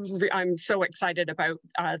I'm so excited about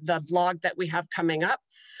the blog that we have coming up.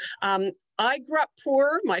 I grew up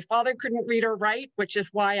poor. My father couldn't read or write, which is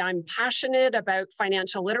why I'm passionate about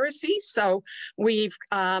financial literacy. So we've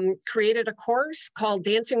created a course called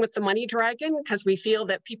Dancing with the Money Dragon because we feel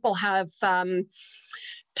that people have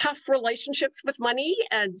tough relationships with money.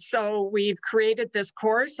 And so we've created this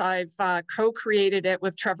course. I've co-created it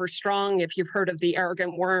with Trevor Strong. If you've heard of The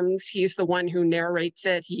Arrogant Worms, he's the one who narrates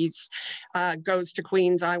it. He's goes to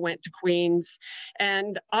Queens, I went to Queens.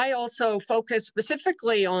 And I also focus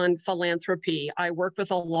specifically on philanthropy. I work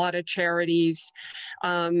with a lot of charities.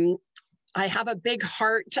 I have a big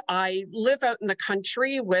heart. I live out in the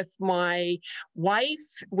country with my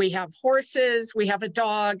wife. We have horses, we have a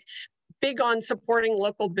dog. Big on supporting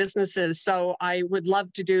local businesses. So I would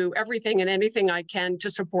love to do everything and anything I can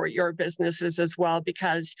to support your businesses as well,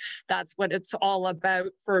 because that's what it's all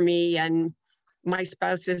about for me. And my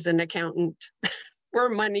spouse is an accountant. We're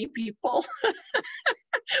money people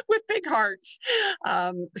with big hearts.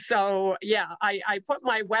 So yeah, I put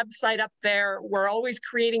my website up there. We're always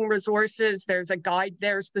creating resources. There's a guide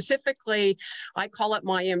there specifically. I call it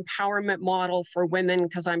my empowerment model for women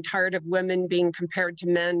because I'm tired of women being compared to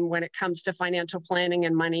men when it comes to financial planning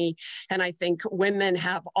and money. And I think women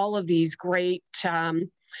have all of these great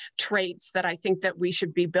traits that I think that we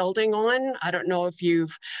should be building on. I don't know if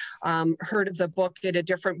you've heard of the book Get a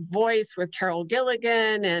Different Voice with Carol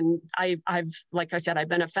Gilligan. And I've, like I said, I've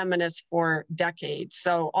been a feminist for decades.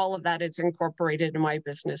 So all of that is incorporated in my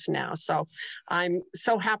business now. So I'm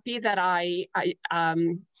so happy that I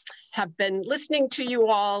have been listening to you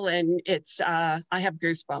all, and I have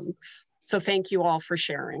goosebumps. So thank you all for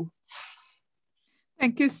sharing.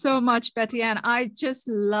 Thank you so much, Betty Ann. I just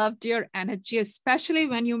loved your energy, especially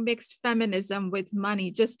when you mixed feminism with money.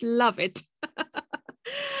 Just love it.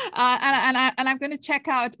 And I'm going to check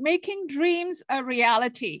out Making Dreams a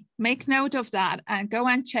Reality. Make note of that and go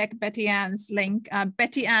and check Betty Ann's link,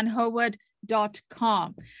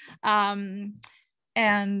 bettyannhoward.com.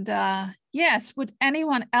 Yes, would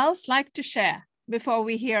anyone else like to share before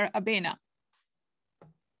we hear Abena?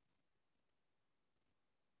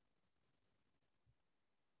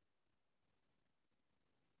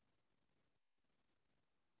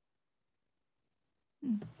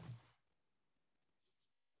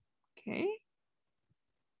 Okay.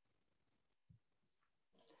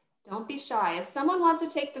 Don't be shy. If someone wants to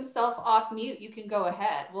take themselves off mute, you can go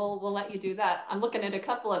ahead. We'll let you do that. I'm looking at a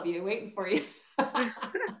couple of you waiting for you. I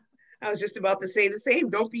was just about to say the same.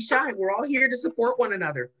 Don't be shy. We're all here to support one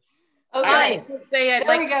another. Okay. I like to say I'd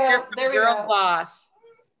like to hear from There we girl go. boss.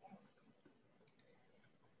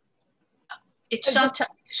 It's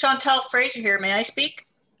Chantal Fraser here. May I speak?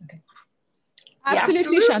 Okay.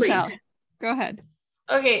 Absolutely, Absolutely. Chantal. Go ahead.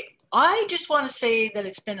 Okay, I just want to say that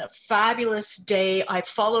it's been a fabulous day. I've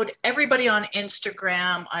followed everybody on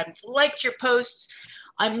Instagram. I've liked your posts.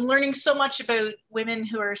 I'm learning so much about women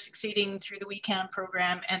who are succeeding through the WeCan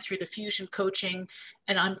program and through the Fusion coaching.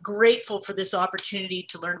 And I'm grateful for this opportunity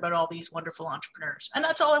to learn about all these wonderful entrepreneurs. And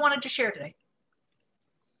that's all I wanted to share today.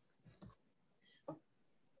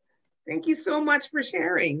 Thank you so much for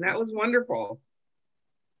sharing. That was wonderful.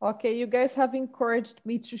 Okay, you guys have encouraged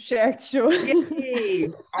me to share too.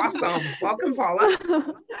 Yay, awesome. Welcome, Paula.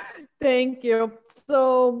 Thank you.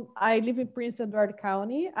 So I live in Prince Edward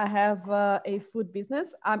County. I have a food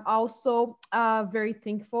business. I'm also very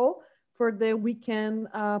thankful for the WeCan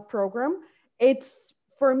program.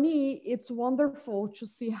 For me, it's wonderful to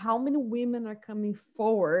see how many women are coming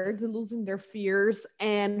forward, losing their fears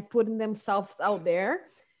and putting themselves out there.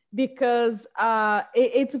 because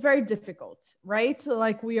it's very difficult, right?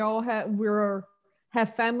 Like we all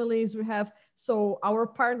have families, so our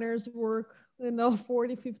partners work,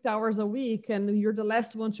 40, 50 hours a week, and you're the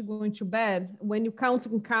last one to go into bed. When you count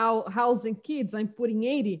house and kids, I'm putting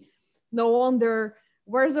 80. No wonder,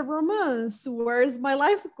 where's the romance? Where's my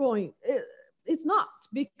life going? It's not,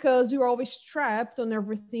 because you're always trapped on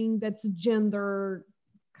everything that's gender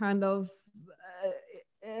kind of,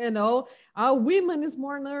 women is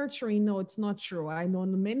more nurturing. No, it's not true. I know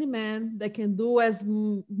many men that can do as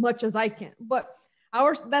much as I can, but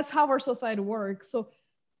that's how our society works. So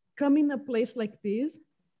come in a place like this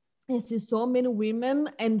and see so many women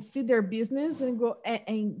and see their business and go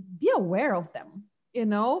and be aware of them,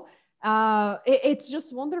 it's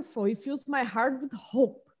just wonderful. It fills my heart with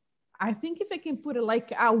hope. I think if I can put it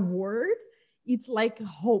like a word, it's like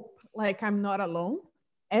hope. Like I'm not alone.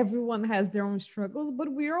 Everyone has their own struggles, but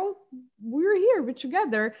we're here, we're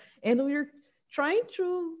together, and we're trying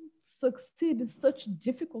to succeed in such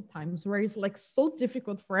difficult times where it's like so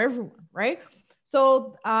difficult for everyone, right?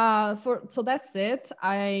 So so that's it.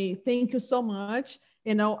 I thank you so much.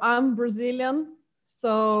 I'm Brazilian,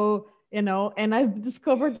 so and I've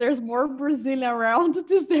discovered there's more Brazilian around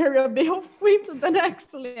this area Bay of Queens than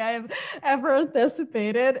actually I've ever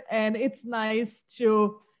anticipated, and it's nice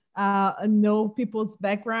to know people's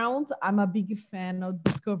background. I'm a big fan of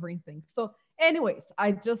discovering things. So anyways,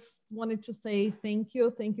 I just wanted to say thank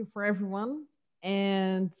you for everyone,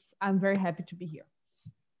 and I'm very happy to be here.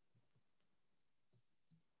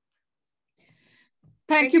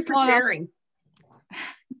 Thank you, for Paula. sharing.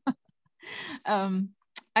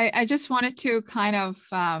 I just wanted to kind of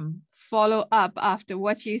follow up after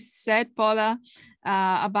what you said, Paula,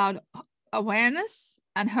 about awareness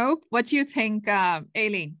and hope. What do you think,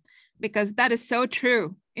 Aileen? Because that is so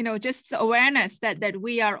true. Just the awareness that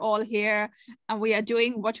we are all here and we are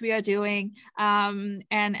doing what we are doing,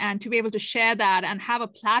 and to be able to share that and have a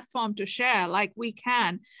platform to share like we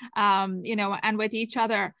can, and with each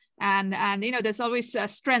other. And there's always a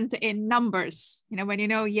strength in numbers. When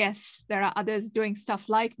yes, there are others doing stuff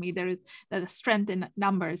like me, there's a strength in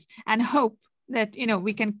numbers, and hope that,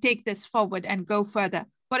 we can take this forward and go further.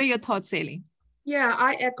 What are your thoughts, Aileen? Yeah,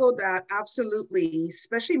 I echo that absolutely,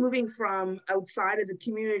 especially moving from outside of the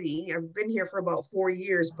community. I've been here for about 4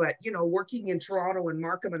 years, but working in Toronto and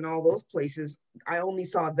Markham and all those places, I only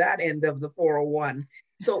saw that end of the 401.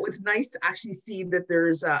 So it's nice to actually see that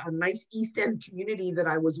there's a nice East End community that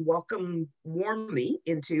I was welcomed warmly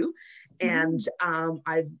into. And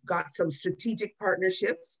I've got some strategic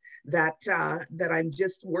partnerships that I'm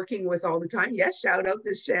just working with all the time. Yes, shout out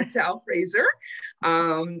to Chantal Fraser.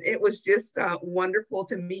 It was just wonderful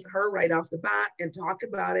to meet her right off the bat and talk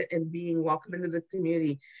about it and being welcome into the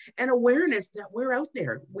community and awareness that we're out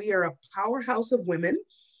there. We are a powerhouse of women,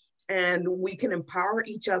 and we can empower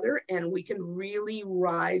each other, and we can really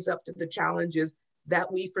rise up to the challenges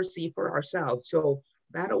that we foresee for ourselves. So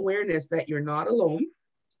that awareness that you're not alone.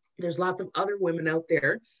 There's lots of other women out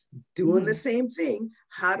there doing the same thing.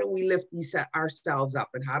 How do we lift ourselves up,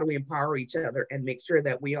 and how do we empower each other and make sure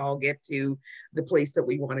that we all get to the place that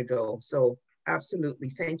we want to go? So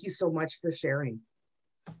absolutely. Thank you so much for sharing.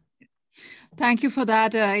 Thank you for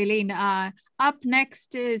that, Aileen. Up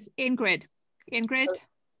next is Ingrid. Ingrid.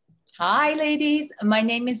 Hi, ladies. My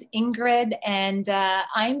name is Ingrid, and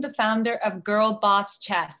I'm the founder of Girl Boss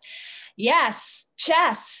Chess. Yes,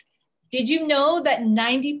 chess. Did you know that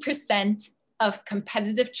 90% of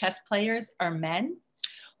competitive chess players are men?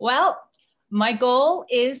 Well, my goal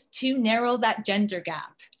is to narrow that gender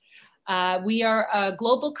gap. We are a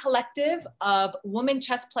global collective of women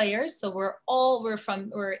chess players. So we're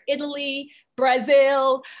Italy,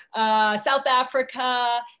 Brazil, South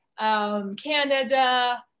Africa,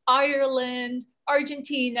 Canada, Ireland,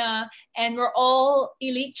 Argentina, and we're all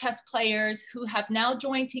elite chess players who have now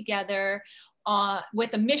joined together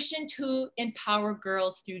with a mission to empower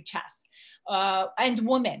girls through chess and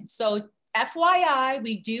women. So FYI,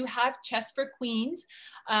 we do have Chess for Queens.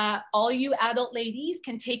 All you adult ladies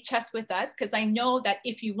can take chess with us, because I know that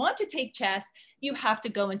if you want to take chess, you have to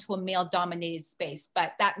go into a male-dominated space,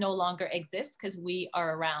 but that no longer exists because we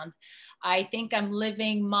are around. I think I'm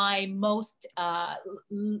living my most,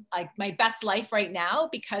 like my best life right now,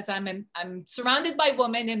 because I'm surrounded by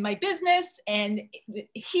women in my business and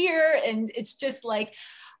here, and it's just like,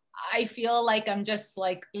 I feel like I'm just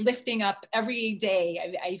like lifting up every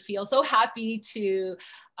day. I feel so happy to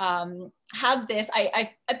have this.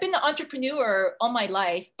 I've been an entrepreneur all my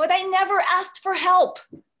life, but I never asked for help,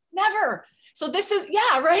 never. So this is,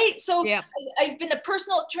 yeah, right? So yeah. I've been a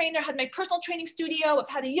personal trainer, had my personal training studio, I've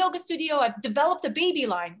had a yoga studio, I've developed a baby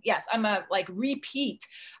line. Yes, I'm a like repeat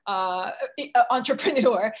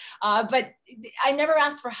entrepreneur, but I never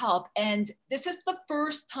asked for help. And this is the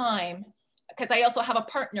first time, because I also have a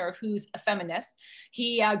partner who's a feminist.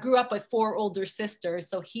 He grew up with 4 older sisters.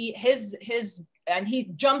 So he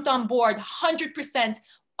jumped on board 100%.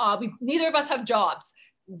 Neither of us have jobs.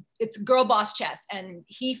 It's girl boss chess, and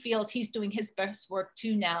he feels he's doing his best work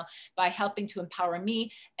too now by helping to empower me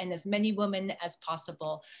and as many women as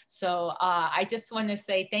possible. So I just want to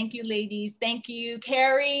say thank you, ladies. Thank you,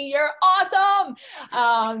 Carrie. You're awesome.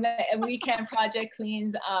 Weekend Project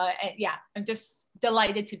Queens. And yeah, I'm just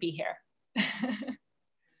delighted to be here.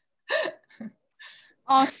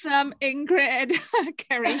 Awesome, Ingrid.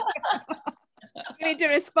 Carrie. You need to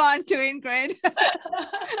respond to Ingrid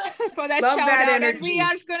for that Love shout that out. energy. And we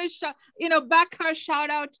are going to back her shout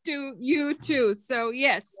out to you too. So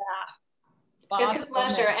yes. Yeah. It's a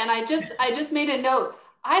pleasure. And I just made a note.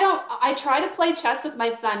 I try to play chess with my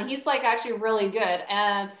son. He's like actually really good.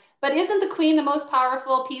 But isn't the queen the most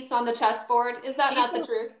powerful piece on the chessboard? Is that not the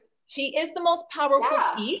truth? She is the most powerful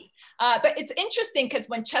piece. But it's interesting because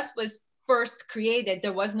when chess was first created,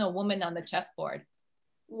 there was no woman on the chessboard.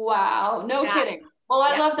 Wow, no kidding. Well,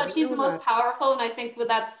 I love that she's the most that. powerful, and I think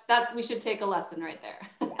that's we should take a lesson right there.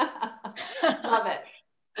 Love it,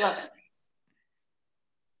 love it.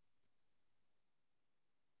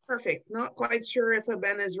 Perfect. Not quite sure if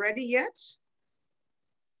Abena is ready yet.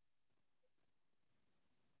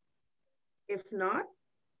 If not,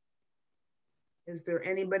 is there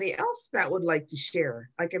anybody else that would like to share?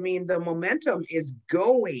 Like, I mean, the momentum is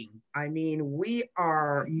going. I mean, we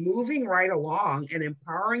are moving right along and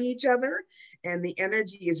empowering each other, and the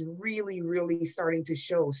energy is really, really starting to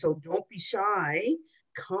show. So don't be shy.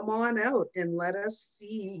 Come on out and let us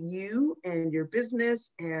see you and your business.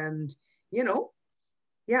 And, you know,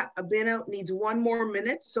 yeah, Abena needs 1 more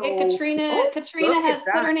minute. So hey, Katrina has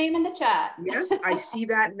put her name in the chat. Yes, I see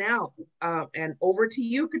that now. And over to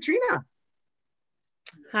you, Katrina.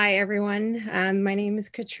 Hi, everyone. My name is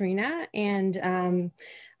Katrina, and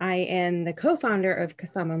I am the co-founder of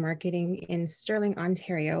Kasama Marketing in Sterling,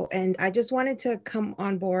 Ontario. And I just wanted to come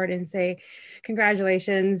on board and say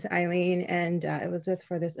congratulations, Aileen and Elizabeth,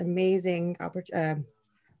 for this amazing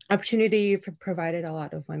opportunity you've provided a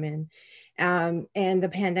lot of women. And the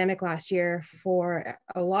pandemic last year for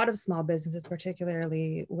a lot of small businesses,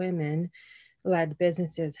 particularly women-led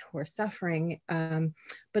businesses who are suffering.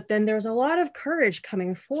 But then there's a lot of courage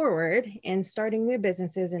coming forward and starting new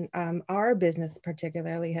businesses. And our business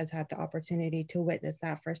particularly has had the opportunity to witness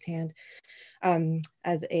that firsthand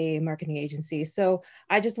as a marketing agency. So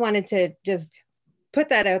I just wanted to put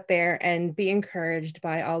that out there and be encouraged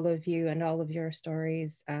by all of you and all of your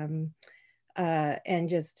stories. And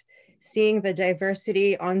just seeing the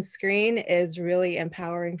diversity on screen is really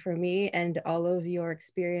empowering for me, and all of your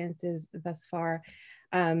experiences thus far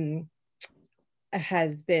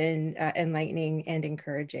has been enlightening and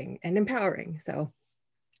encouraging and empowering. So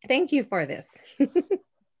thank you for this.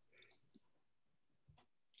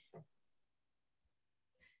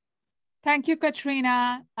 Thank you,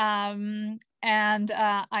 Katrina. And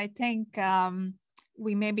I think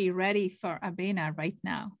we may be ready for Abena right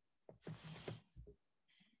now.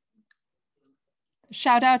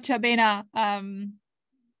 Shout out to Abena.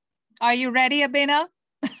 Are you ready, Abena?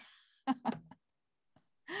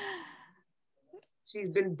 She's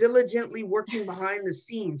been diligently working behind the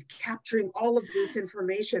scenes, capturing all of this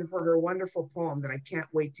information for her wonderful poem that I can't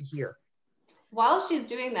wait to hear. While she's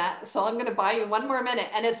doing that, so I'm going to buy you 1 more minute,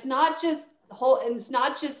 and it's not just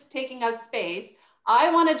taking up space.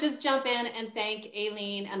 I want to just jump in and thank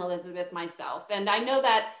Aileen and Elizabeth myself. And I know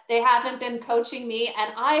that they haven't been coaching me,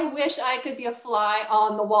 and I wish I could be a fly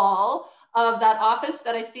on the wall of that office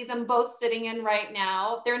that I see them both sitting in right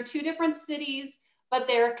now. They're in 2 different cities, but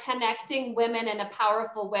they're connecting women in a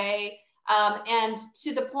powerful way. And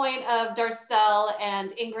to the point of Darcel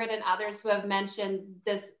and Ingrid and others who have mentioned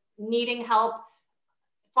this needing help,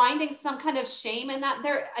 finding some kind of shame in that.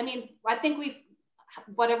 I think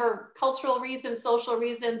whatever cultural reasons, social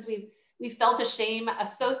reasons, we've felt a shame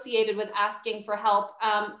associated with asking for help.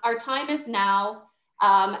 Our time is now.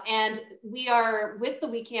 And we are with the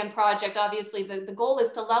We Can project. Obviously, the goal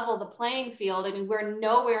is to level the playing field. I mean, we're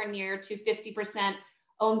nowhere near to 50%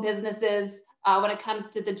 owned businesses when it comes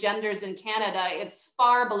to the genders in Canada. It's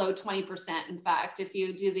far below 20%, in fact, if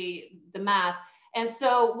you do the math. And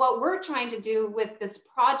so what we're trying to do with this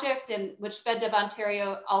project, and which FedDev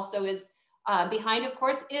Ontario also is behind, of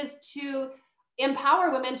course, is to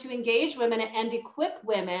empower women, to engage women, and equip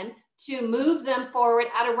women to move them forward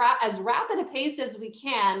at as rapid a pace as we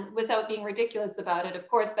can without being ridiculous about it, of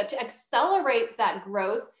course, but to accelerate that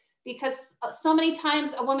growth, because so many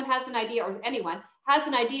times a woman has an idea, or anyone has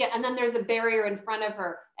an idea, and then there's a barrier in front of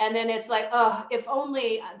her. And then it's like, oh, if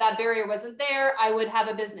only that barrier wasn't there, I would have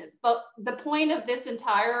a business. But the point of this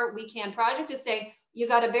entire We Can project is saying, you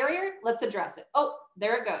got a barrier, let's address it. Oh,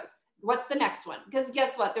 there it goes. What's the next one? Because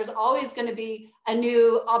guess what? There's always going to be a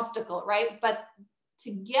new obstacle, right? But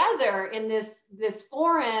together in this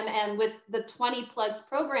forum and with the 20+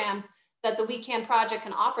 programs that the We Can project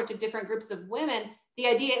can offer to different groups of women, the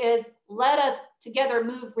idea is let us together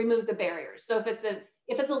remove the barriers. So if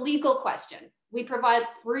it's a legal question, we provide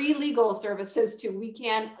free legal services to We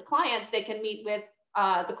Can clients. They can meet with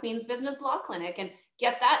the Queen's Business Law Clinic and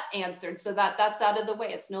get that answered, so that that's out of the way.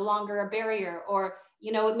 It's no longer a barrier, or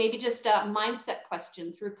maybe just a mindset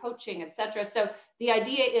question through coaching, etc. So the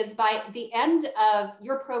idea is by the end of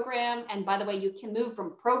your program, and by the way, you can move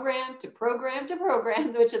from program to program to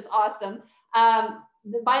program, which is awesome.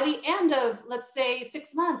 By the end of, let's say,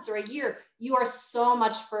 6 months or a year, you are so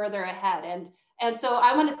much further ahead. And so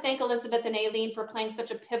I want to thank Elizabeth and Aileen for playing such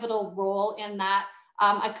a pivotal role in that.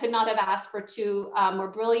 I could not have asked for two more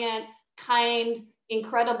brilliant, kind,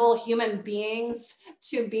 incredible human beings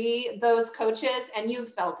to be those coaches, and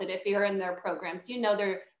you've felt it if you're in their programs. You know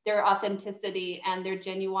their authenticity and their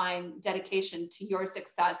genuine dedication to your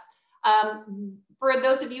success. For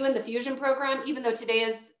those of you in the Fusion program, even though today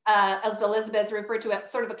is, as Elizabeth referred to,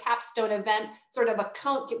 sort of a capstone event, sort of a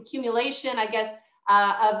accumulation, I guess,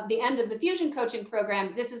 of the end of the Fusion coaching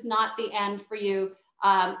program, this is not the end for you.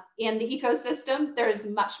 In the ecosystem, there's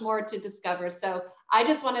much more to discover. So I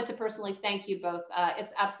just wanted to personally thank you both.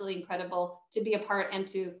 It's absolutely incredible to be a part and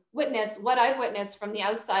to witness what I've witnessed from the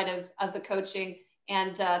outside of the coaching.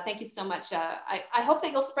 And thank you so much. I hope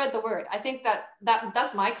that you'll spread the word. I think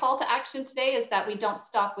that's my call to action today, is that we don't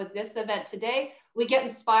stop with this event today. We get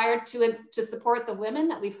inspired to support the women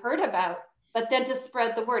that we've heard about, but then to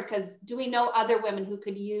spread the word, because do we know other women who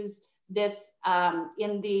could use this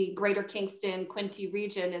in the greater Kingston, Quinte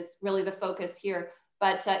region is really the focus here.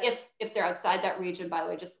 But if they're outside that region, by the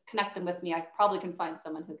way, just connect them with me. I probably can find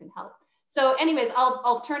someone who can help. So anyways,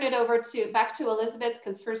 I'll turn it over back to Elizabeth,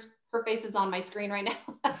 because her face is on my screen right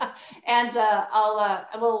now. And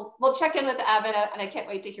we'll check in with Abena, and I can't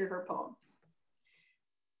wait to hear her poem.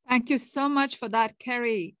 Thank you so much for that,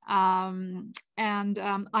 Kerry. I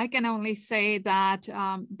can only say that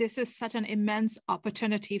this is such an immense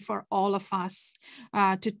opportunity for all of us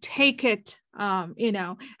to take it,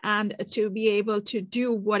 and to be able to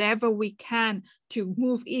do whatever we can to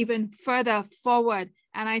move even further forward.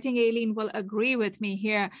 And I think Aileen will agree with me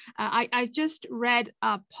here. I just read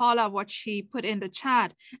Paula, what she put in the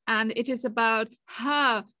chat, and it is about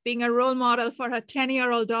her being a role model for her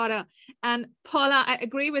 10-year-old daughter. And Paula, I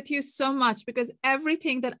agree with you so much, because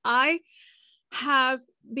everything that I have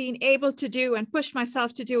been able to do and push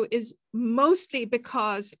myself to do is mostly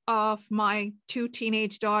because of my two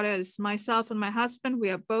teenage daughters. Myself and my husband, we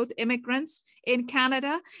are both immigrants in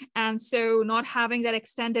Canada. And so not having that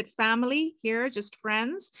extended family here, just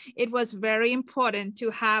friends, it was very important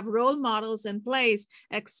to have role models in place,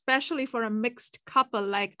 especially for a mixed couple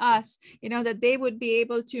like us, that they would be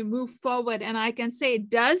able to move forward. And I can say it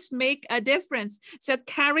does make a difference. So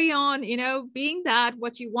carry on, being that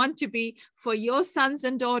what you want to be for your sons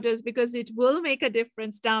and daughters, because it will make a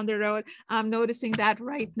difference down the road. I'm noticing that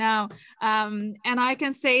right now. And I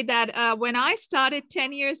can say that when I started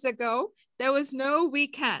 10 years ago, there was no We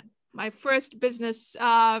Can. My first business,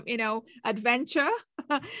 adventure.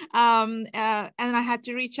 And I had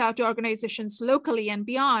to reach out to organizations locally and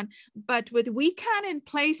beyond. But with We Can in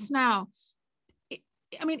place now,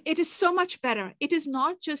 it is so much better. It is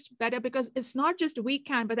not just better because it's not just We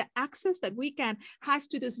Can, but the access that We Can has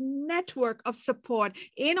to this network of support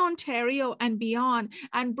in Ontario and beyond,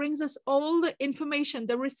 and brings us all the information,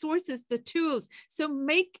 the resources, the tools. So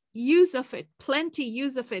make use of it, plenty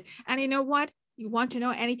use of it. And you know what? You want to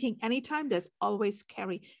know anything, anytime, there's always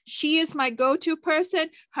Kerry. She is my go-to person.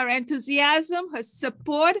 Her enthusiasm, her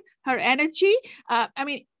support, her energy,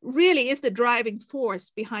 really is the driving force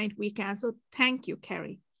behind We Can. So thank you,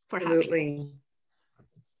 Kerry, for having us.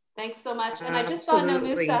 Thanks so much. And I just saw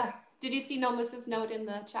Nomusa. Did you see Nomusa's note in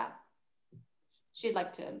the chat? She'd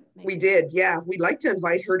like to. We did, yeah. We'd like to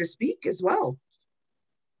invite her to speak as well.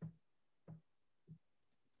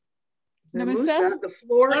 Namusa, the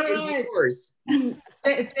floor is yours.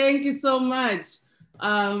 Thank you so much.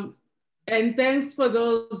 And thanks for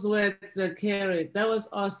those words, Kerry. That was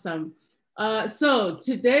awesome. So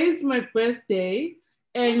today is my birthday,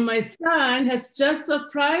 And my son has just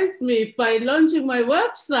surprised me by launching my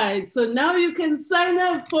website. So now you can sign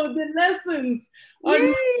up for the lessons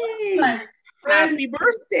on my website. Happy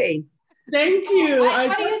birthday. Thank you. What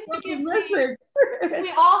I do you just got the message. If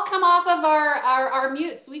we all come off of our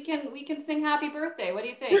mutes, we can sing happy birthday. What do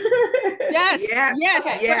you think? Yes. Yes.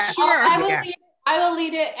 Okay. Yes. For sure. I will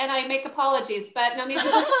lead it, and I make apologies, but no, this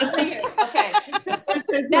is for you. Okay.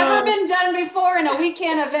 Never been done before in a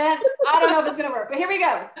weekend event. I don't know if it's gonna work, but here we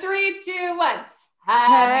go. 3, 2, 1.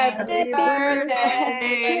 Happy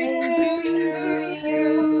birthday to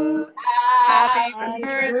you. Happy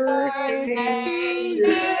birthday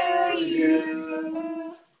to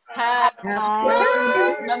you. Happy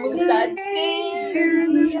birthday, Namusa.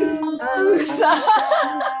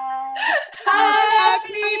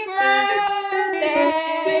 Happy birthday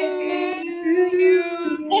to you.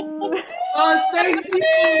 Oh, thank you.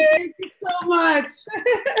 Thank you so much.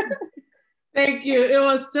 Thank you. It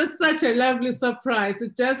was just such a lovely surprise.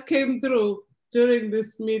 It just came through during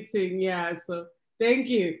this meeting. Yeah, so thank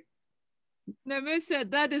you. Namusa,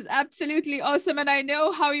 that is absolutely awesome. And I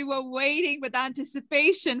know how you were waiting with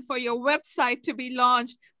anticipation for your website to be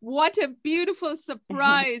launched. What a beautiful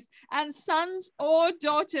surprise. And sons or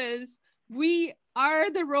daughters, we are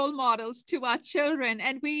the role models to our children,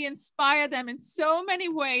 and we inspire them in so many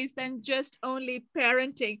ways than just only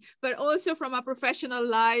parenting, but also from our professional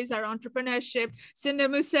lives, our entrepreneurship. So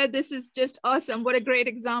Namusa, this is just awesome. What a great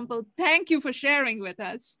example. Thank you for sharing with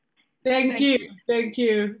us. Thank you. Thank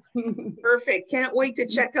you. Perfect. Can't wait to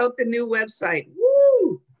check out the new website.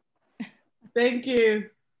 Woo! Thank you.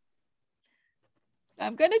 So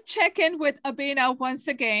I'm going to check in with Abena once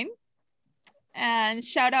again and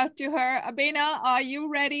shout out to her. Abena, are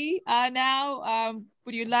you ready now?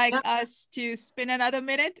 Would you like us to spin another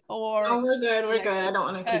minute or? Oh, we're good. We're good. I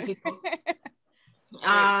don't want to keep people.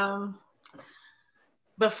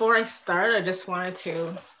 Before I start, I just wanted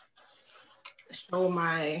to show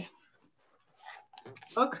my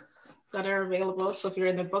books that are available. So if you're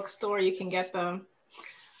in the bookstore, you can get them.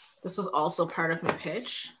 This was also part of my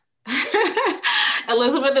pitch.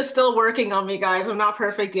 Elizabeth is still working on me, guys. I'm not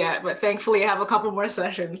perfect yet, but thankfully I have a couple more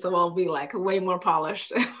sessions, so I'll be like way more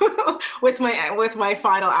polished with my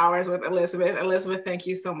final hours with Elizabeth. Elizabeth, thank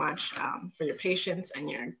you so much for your patience and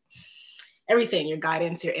your everything, your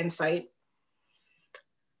guidance, your insight.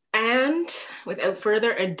 And without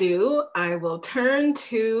further ado, I will turn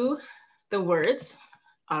to the words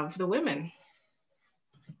of the women.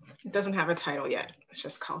 It doesn't have a title yet. It's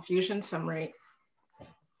just called Fusion Summary,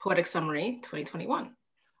 Poetic Summary 2021.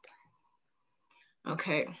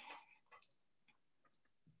 Okay.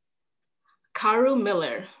 Karu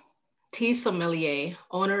Miller, tea sommelier,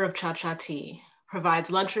 owner of Cha Cha Tea, provides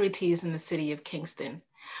luxury teas in the city of Kingston.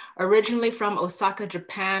 Originally from Osaka,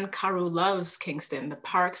 Japan, Karu loves Kingston, the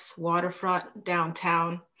parks, waterfront,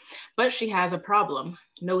 downtown, but she has a problem,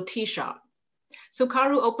 no tea shop. So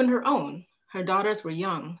Karu opened her own. Her daughters were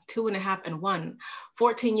young, 2.5 and 1.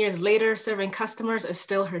 14 years later, serving customers is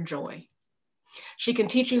still her joy. She can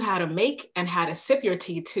teach you how to make and how to sip your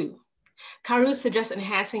tea too. Karu suggests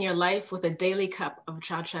enhancing your life with a daily cup of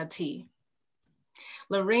Cha Cha tea.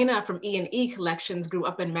 Lorena from E&E Collections grew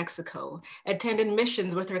up in Mexico, attended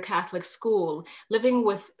missions with her Catholic school. Living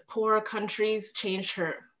with poor communities changed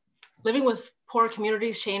her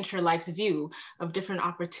life's view of different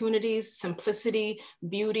opportunities, simplicity,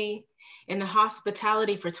 beauty. In the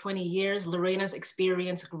hospitality for 20 years, Lorena's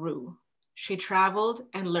experience grew. She traveled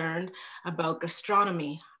and learned about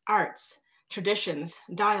gastronomy, arts, traditions,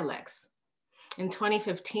 dialects. In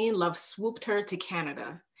 2015, love swooped her to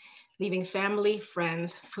Canada, leaving family,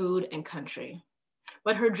 friends, food, and country.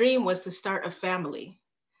 But her dream was to start a family.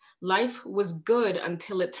 Life was good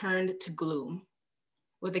until it turned to gloom.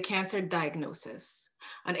 With a cancer diagnosis.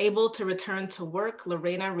 Unable to return to work,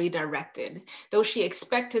 Lorena redirected. Though she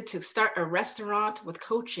expected to start a restaurant with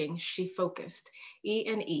coaching, she focused.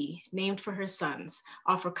 E&E, named for her sons,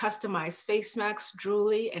 offer customized face masks,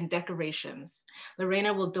 jewelry, and decorations.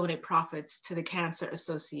 Lorena will donate profits to the Cancer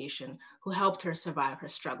Association, who helped her survive her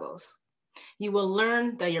struggles. You will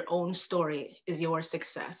learn that your own story is your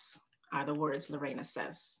success, are the words Lorena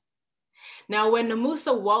says. Now, when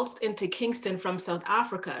Namusa waltzed into Kingston from South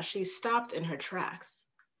Africa, she stopped in her tracks.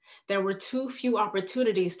 There were too few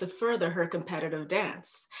opportunities to further her competitive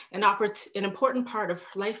dance, an important part of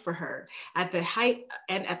life for her. At the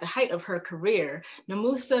height of her career,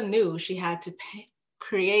 Namusa knew she had to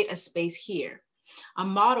create a space here, a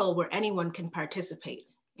model where anyone can participate,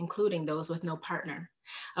 including those with no partner.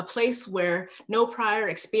 A place where no prior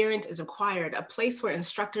experience is required, a place where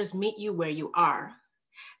instructors meet you where you are.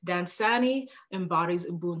 DANSANI embodies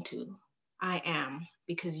Ubuntu. I am,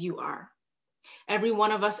 because you are. Every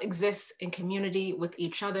one of us exists in community with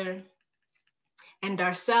each other. And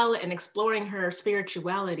Darcel, in exploring her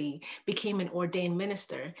spirituality, became an ordained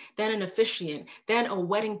minister, then an officiant, then a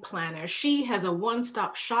wedding planner. She has a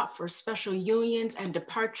one-stop shop for special unions and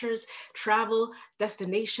departures, travel,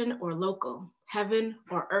 destination, or local, heaven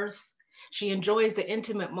or earth. She enjoys the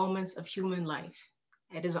intimate moments of human life.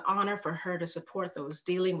 It is an honor for her to support those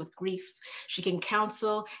dealing with grief. She can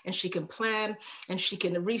counsel and she can plan and she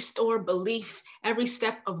can restore belief every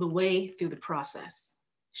step of the way through the process.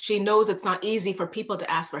 She knows it's not easy for people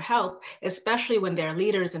to ask for help, especially when they're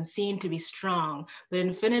leaders and seen to be strong. But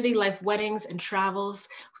Infinity Life Weddings and Travels,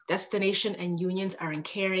 Destination and Unions are in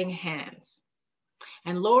caring hands.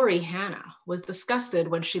 And Lori Hannah was disgusted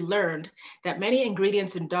when she learned that many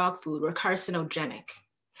ingredients in dog food were carcinogenic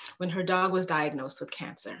when her dog was diagnosed with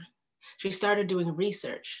cancer. She started doing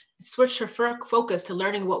research, switched her focus to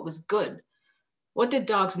learning what was good. What did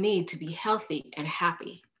dogs need to be healthy and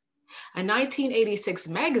happy? A 1986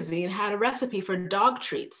 magazine had a recipe for dog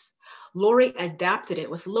treats. Lori adapted it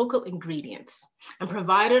with local ingredients and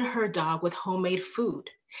provided her dog with homemade food.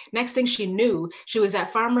 Next thing she knew, she was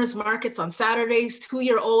at farmers markets on Saturdays,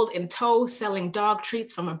 2-year-old in tow, selling dog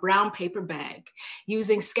treats from a brown paper bag,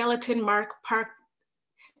 using Skeleton Park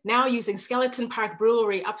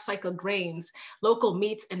Brewery upcycled grains, local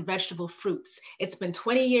meats and vegetable fruits. It's been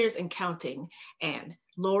 20 years and counting, and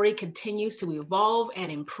Lori continues to evolve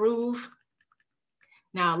and improve.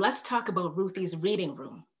 Now let's talk about Ruthie's Reading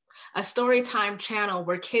Room, a storytime channel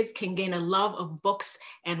where kids can gain a love of books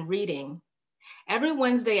and reading. Every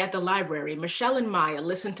Wednesday at the library, Michelle and Maya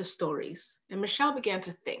listened to stories, and Michelle began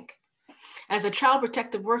to think. As a child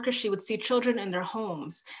protective worker, she would see children in their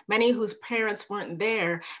homes, many whose parents weren't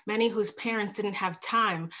there, many whose parents didn't have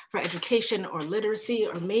time for education or literacy,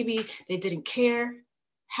 or maybe they didn't care.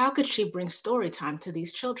 How could she bring story time to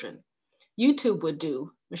these children? YouTube would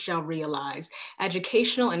do, Michelle realized.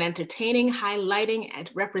 Educational and entertaining, highlighting and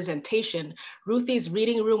representation, Ruthie's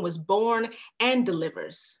Reading Room was born and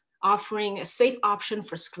delivers, offering a safe option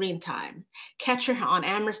for screen time. Catch her on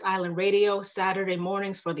Amherst Island Radio Saturday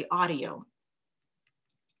mornings for the audio.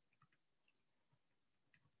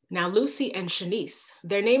 Now, Lucy and Shanice,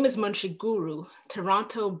 their name is Munchie Guru,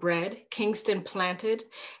 Toronto bred, Kingston planted.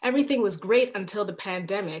 Everything was great until the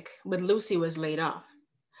pandemic when Lucy was laid off.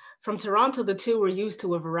 From Toronto, the two were used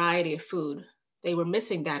to a variety of food. They were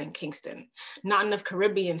missing that in Kingston, not enough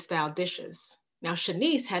Caribbean style dishes. Now,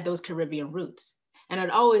 Shanice had those Caribbean roots and had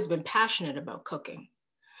always been passionate about cooking.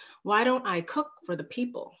 Why don't I cook for the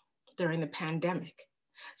people during the pandemic?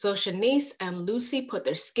 So Shanice and Lucy put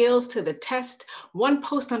their skills to the test. One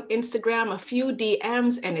post on Instagram, a few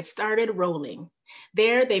DMs, and it started rolling.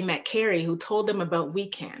 There they met Carrie, who told them about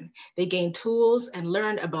WeCan. They gained tools and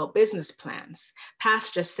learned about business plans,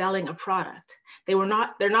 past just selling a product. They're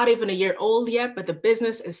not even a year old yet, but the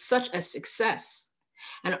business is such a success.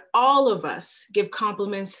 And all of us give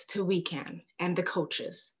compliments to WeCan and the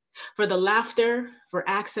coaches for the laughter, for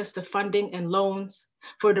access to funding and loans,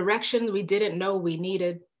 for direction we didn't know we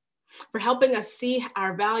needed, for helping us see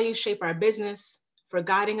our values shape our business, for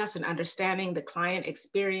guiding us in understanding the client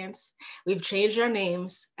experience. We've changed our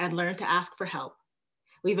names and learned to ask for help.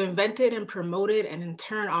 We've invented and promoted and in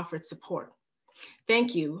turn offered support.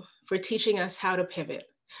 Thank you for teaching us how to pivot,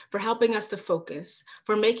 for helping us to focus,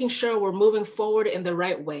 for making sure we're moving forward in the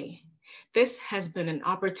right way. This has been an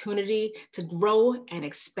opportunity to grow and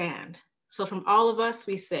expand. So from all of us,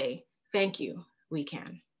 we say, thank you,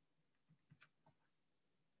 WeCan.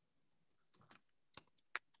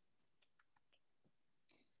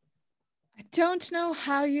 I don't know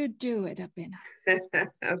how you do it, Abena.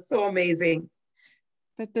 So amazing.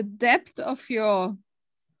 But the depth of your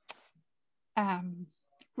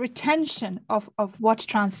retention of what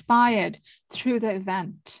transpired through the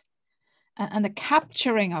event and the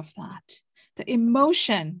capturing of that, the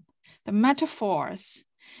emotion, the metaphors,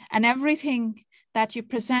 and everything that you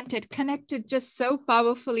presented connected just so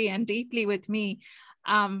powerfully and deeply with me.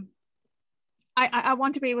 I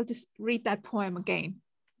want to be able to read that poem again.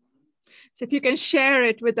 So if you can share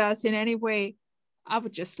it with us in any way, I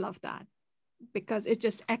would just love that, because it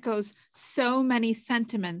just echoes so many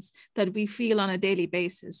sentiments that we feel on a daily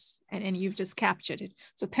basis, and you've just captured it.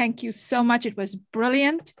 So thank you so much. It was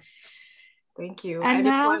brilliant. Thank you. And I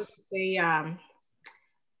now, just want to say,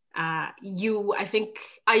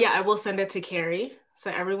 I will send it to Carrie.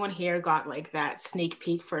 So everyone here got like that sneak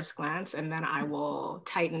peek first glance, and then I will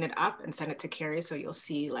tighten it up and send it to Carrie. So you'll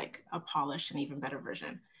see like a polished and even better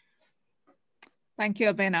version. Thank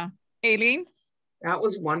you, Abena. Aileen? That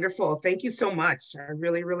was wonderful. Thank you so much. I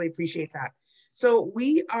really, really appreciate that. So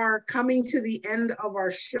we are coming to the end of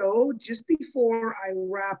our show. Just before I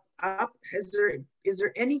wrap up, is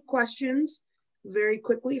there any questions very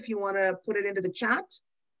quickly, if you want to put it into the chat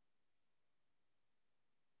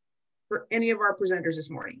for any of our presenters this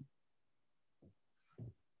morning?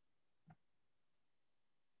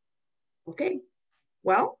 Okay,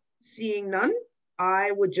 well, seeing none,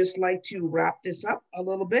 I would just like to wrap this up a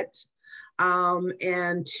little bit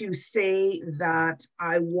and to say that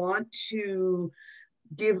I want to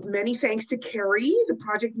give many thanks to Carrie, the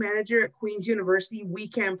project manager at Queen's University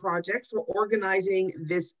WeCan Project, for organizing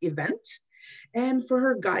this event and for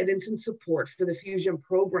her guidance and support for the Fusion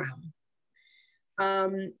program.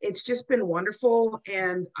 It's just been wonderful,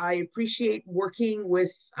 and I appreciate working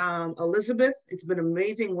with Elizabeth. It's been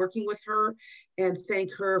amazing working with her, and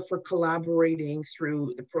thank her for collaborating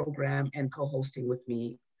through the program and co-hosting with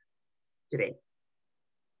me today.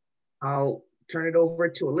 I'll turn it over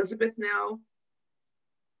to Elizabeth now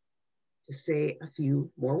to say a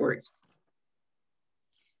few more words.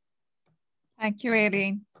 Thank you,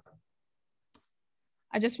 Aileen.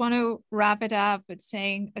 I just want to wrap it up with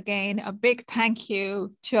saying again, a big thank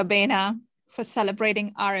you to Abena for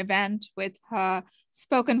celebrating our event with her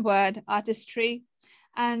spoken word artistry,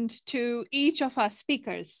 and to each of our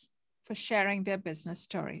speakers for sharing their business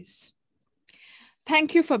stories.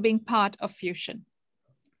 Thank you for being part of Fusion.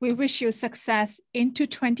 We wish you success into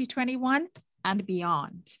 2021 and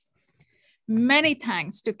beyond. Many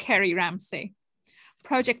thanks to Kerry Ramsey,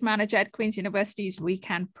 project manager at Queen's University's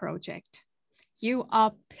WeCan project. You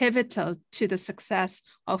are pivotal to the success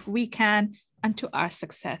of WeCan and to our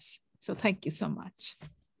success. So thank you so much.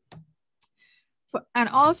 And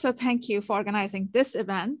also thank you for organizing this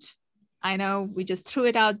event. I know we just threw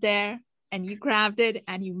it out there and you grabbed it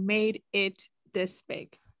and you made it this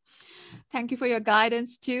big. Thank you for your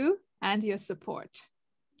guidance too and your support.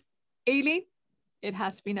 Aileen, it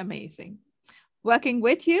has been amazing working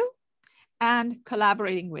with you and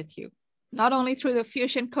collaborating with you, not only through the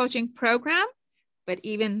Fusion coaching program, but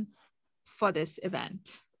even for this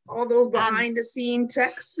event. All those behind the scene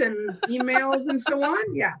texts and emails and so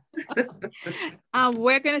on, yeah.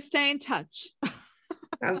 We're gonna stay in touch.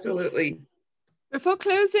 Absolutely. Before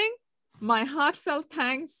closing, my heartfelt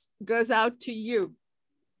thanks goes out to you,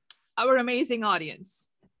 our amazing audience,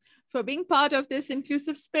 for being part of this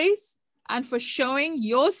inclusive space and for showing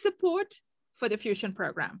your support for the Fusion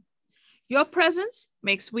program. Your presence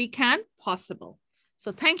makes WeCan possible.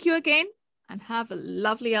 So thank you again and have a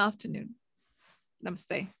lovely afternoon.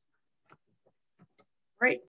 Namaste. Right.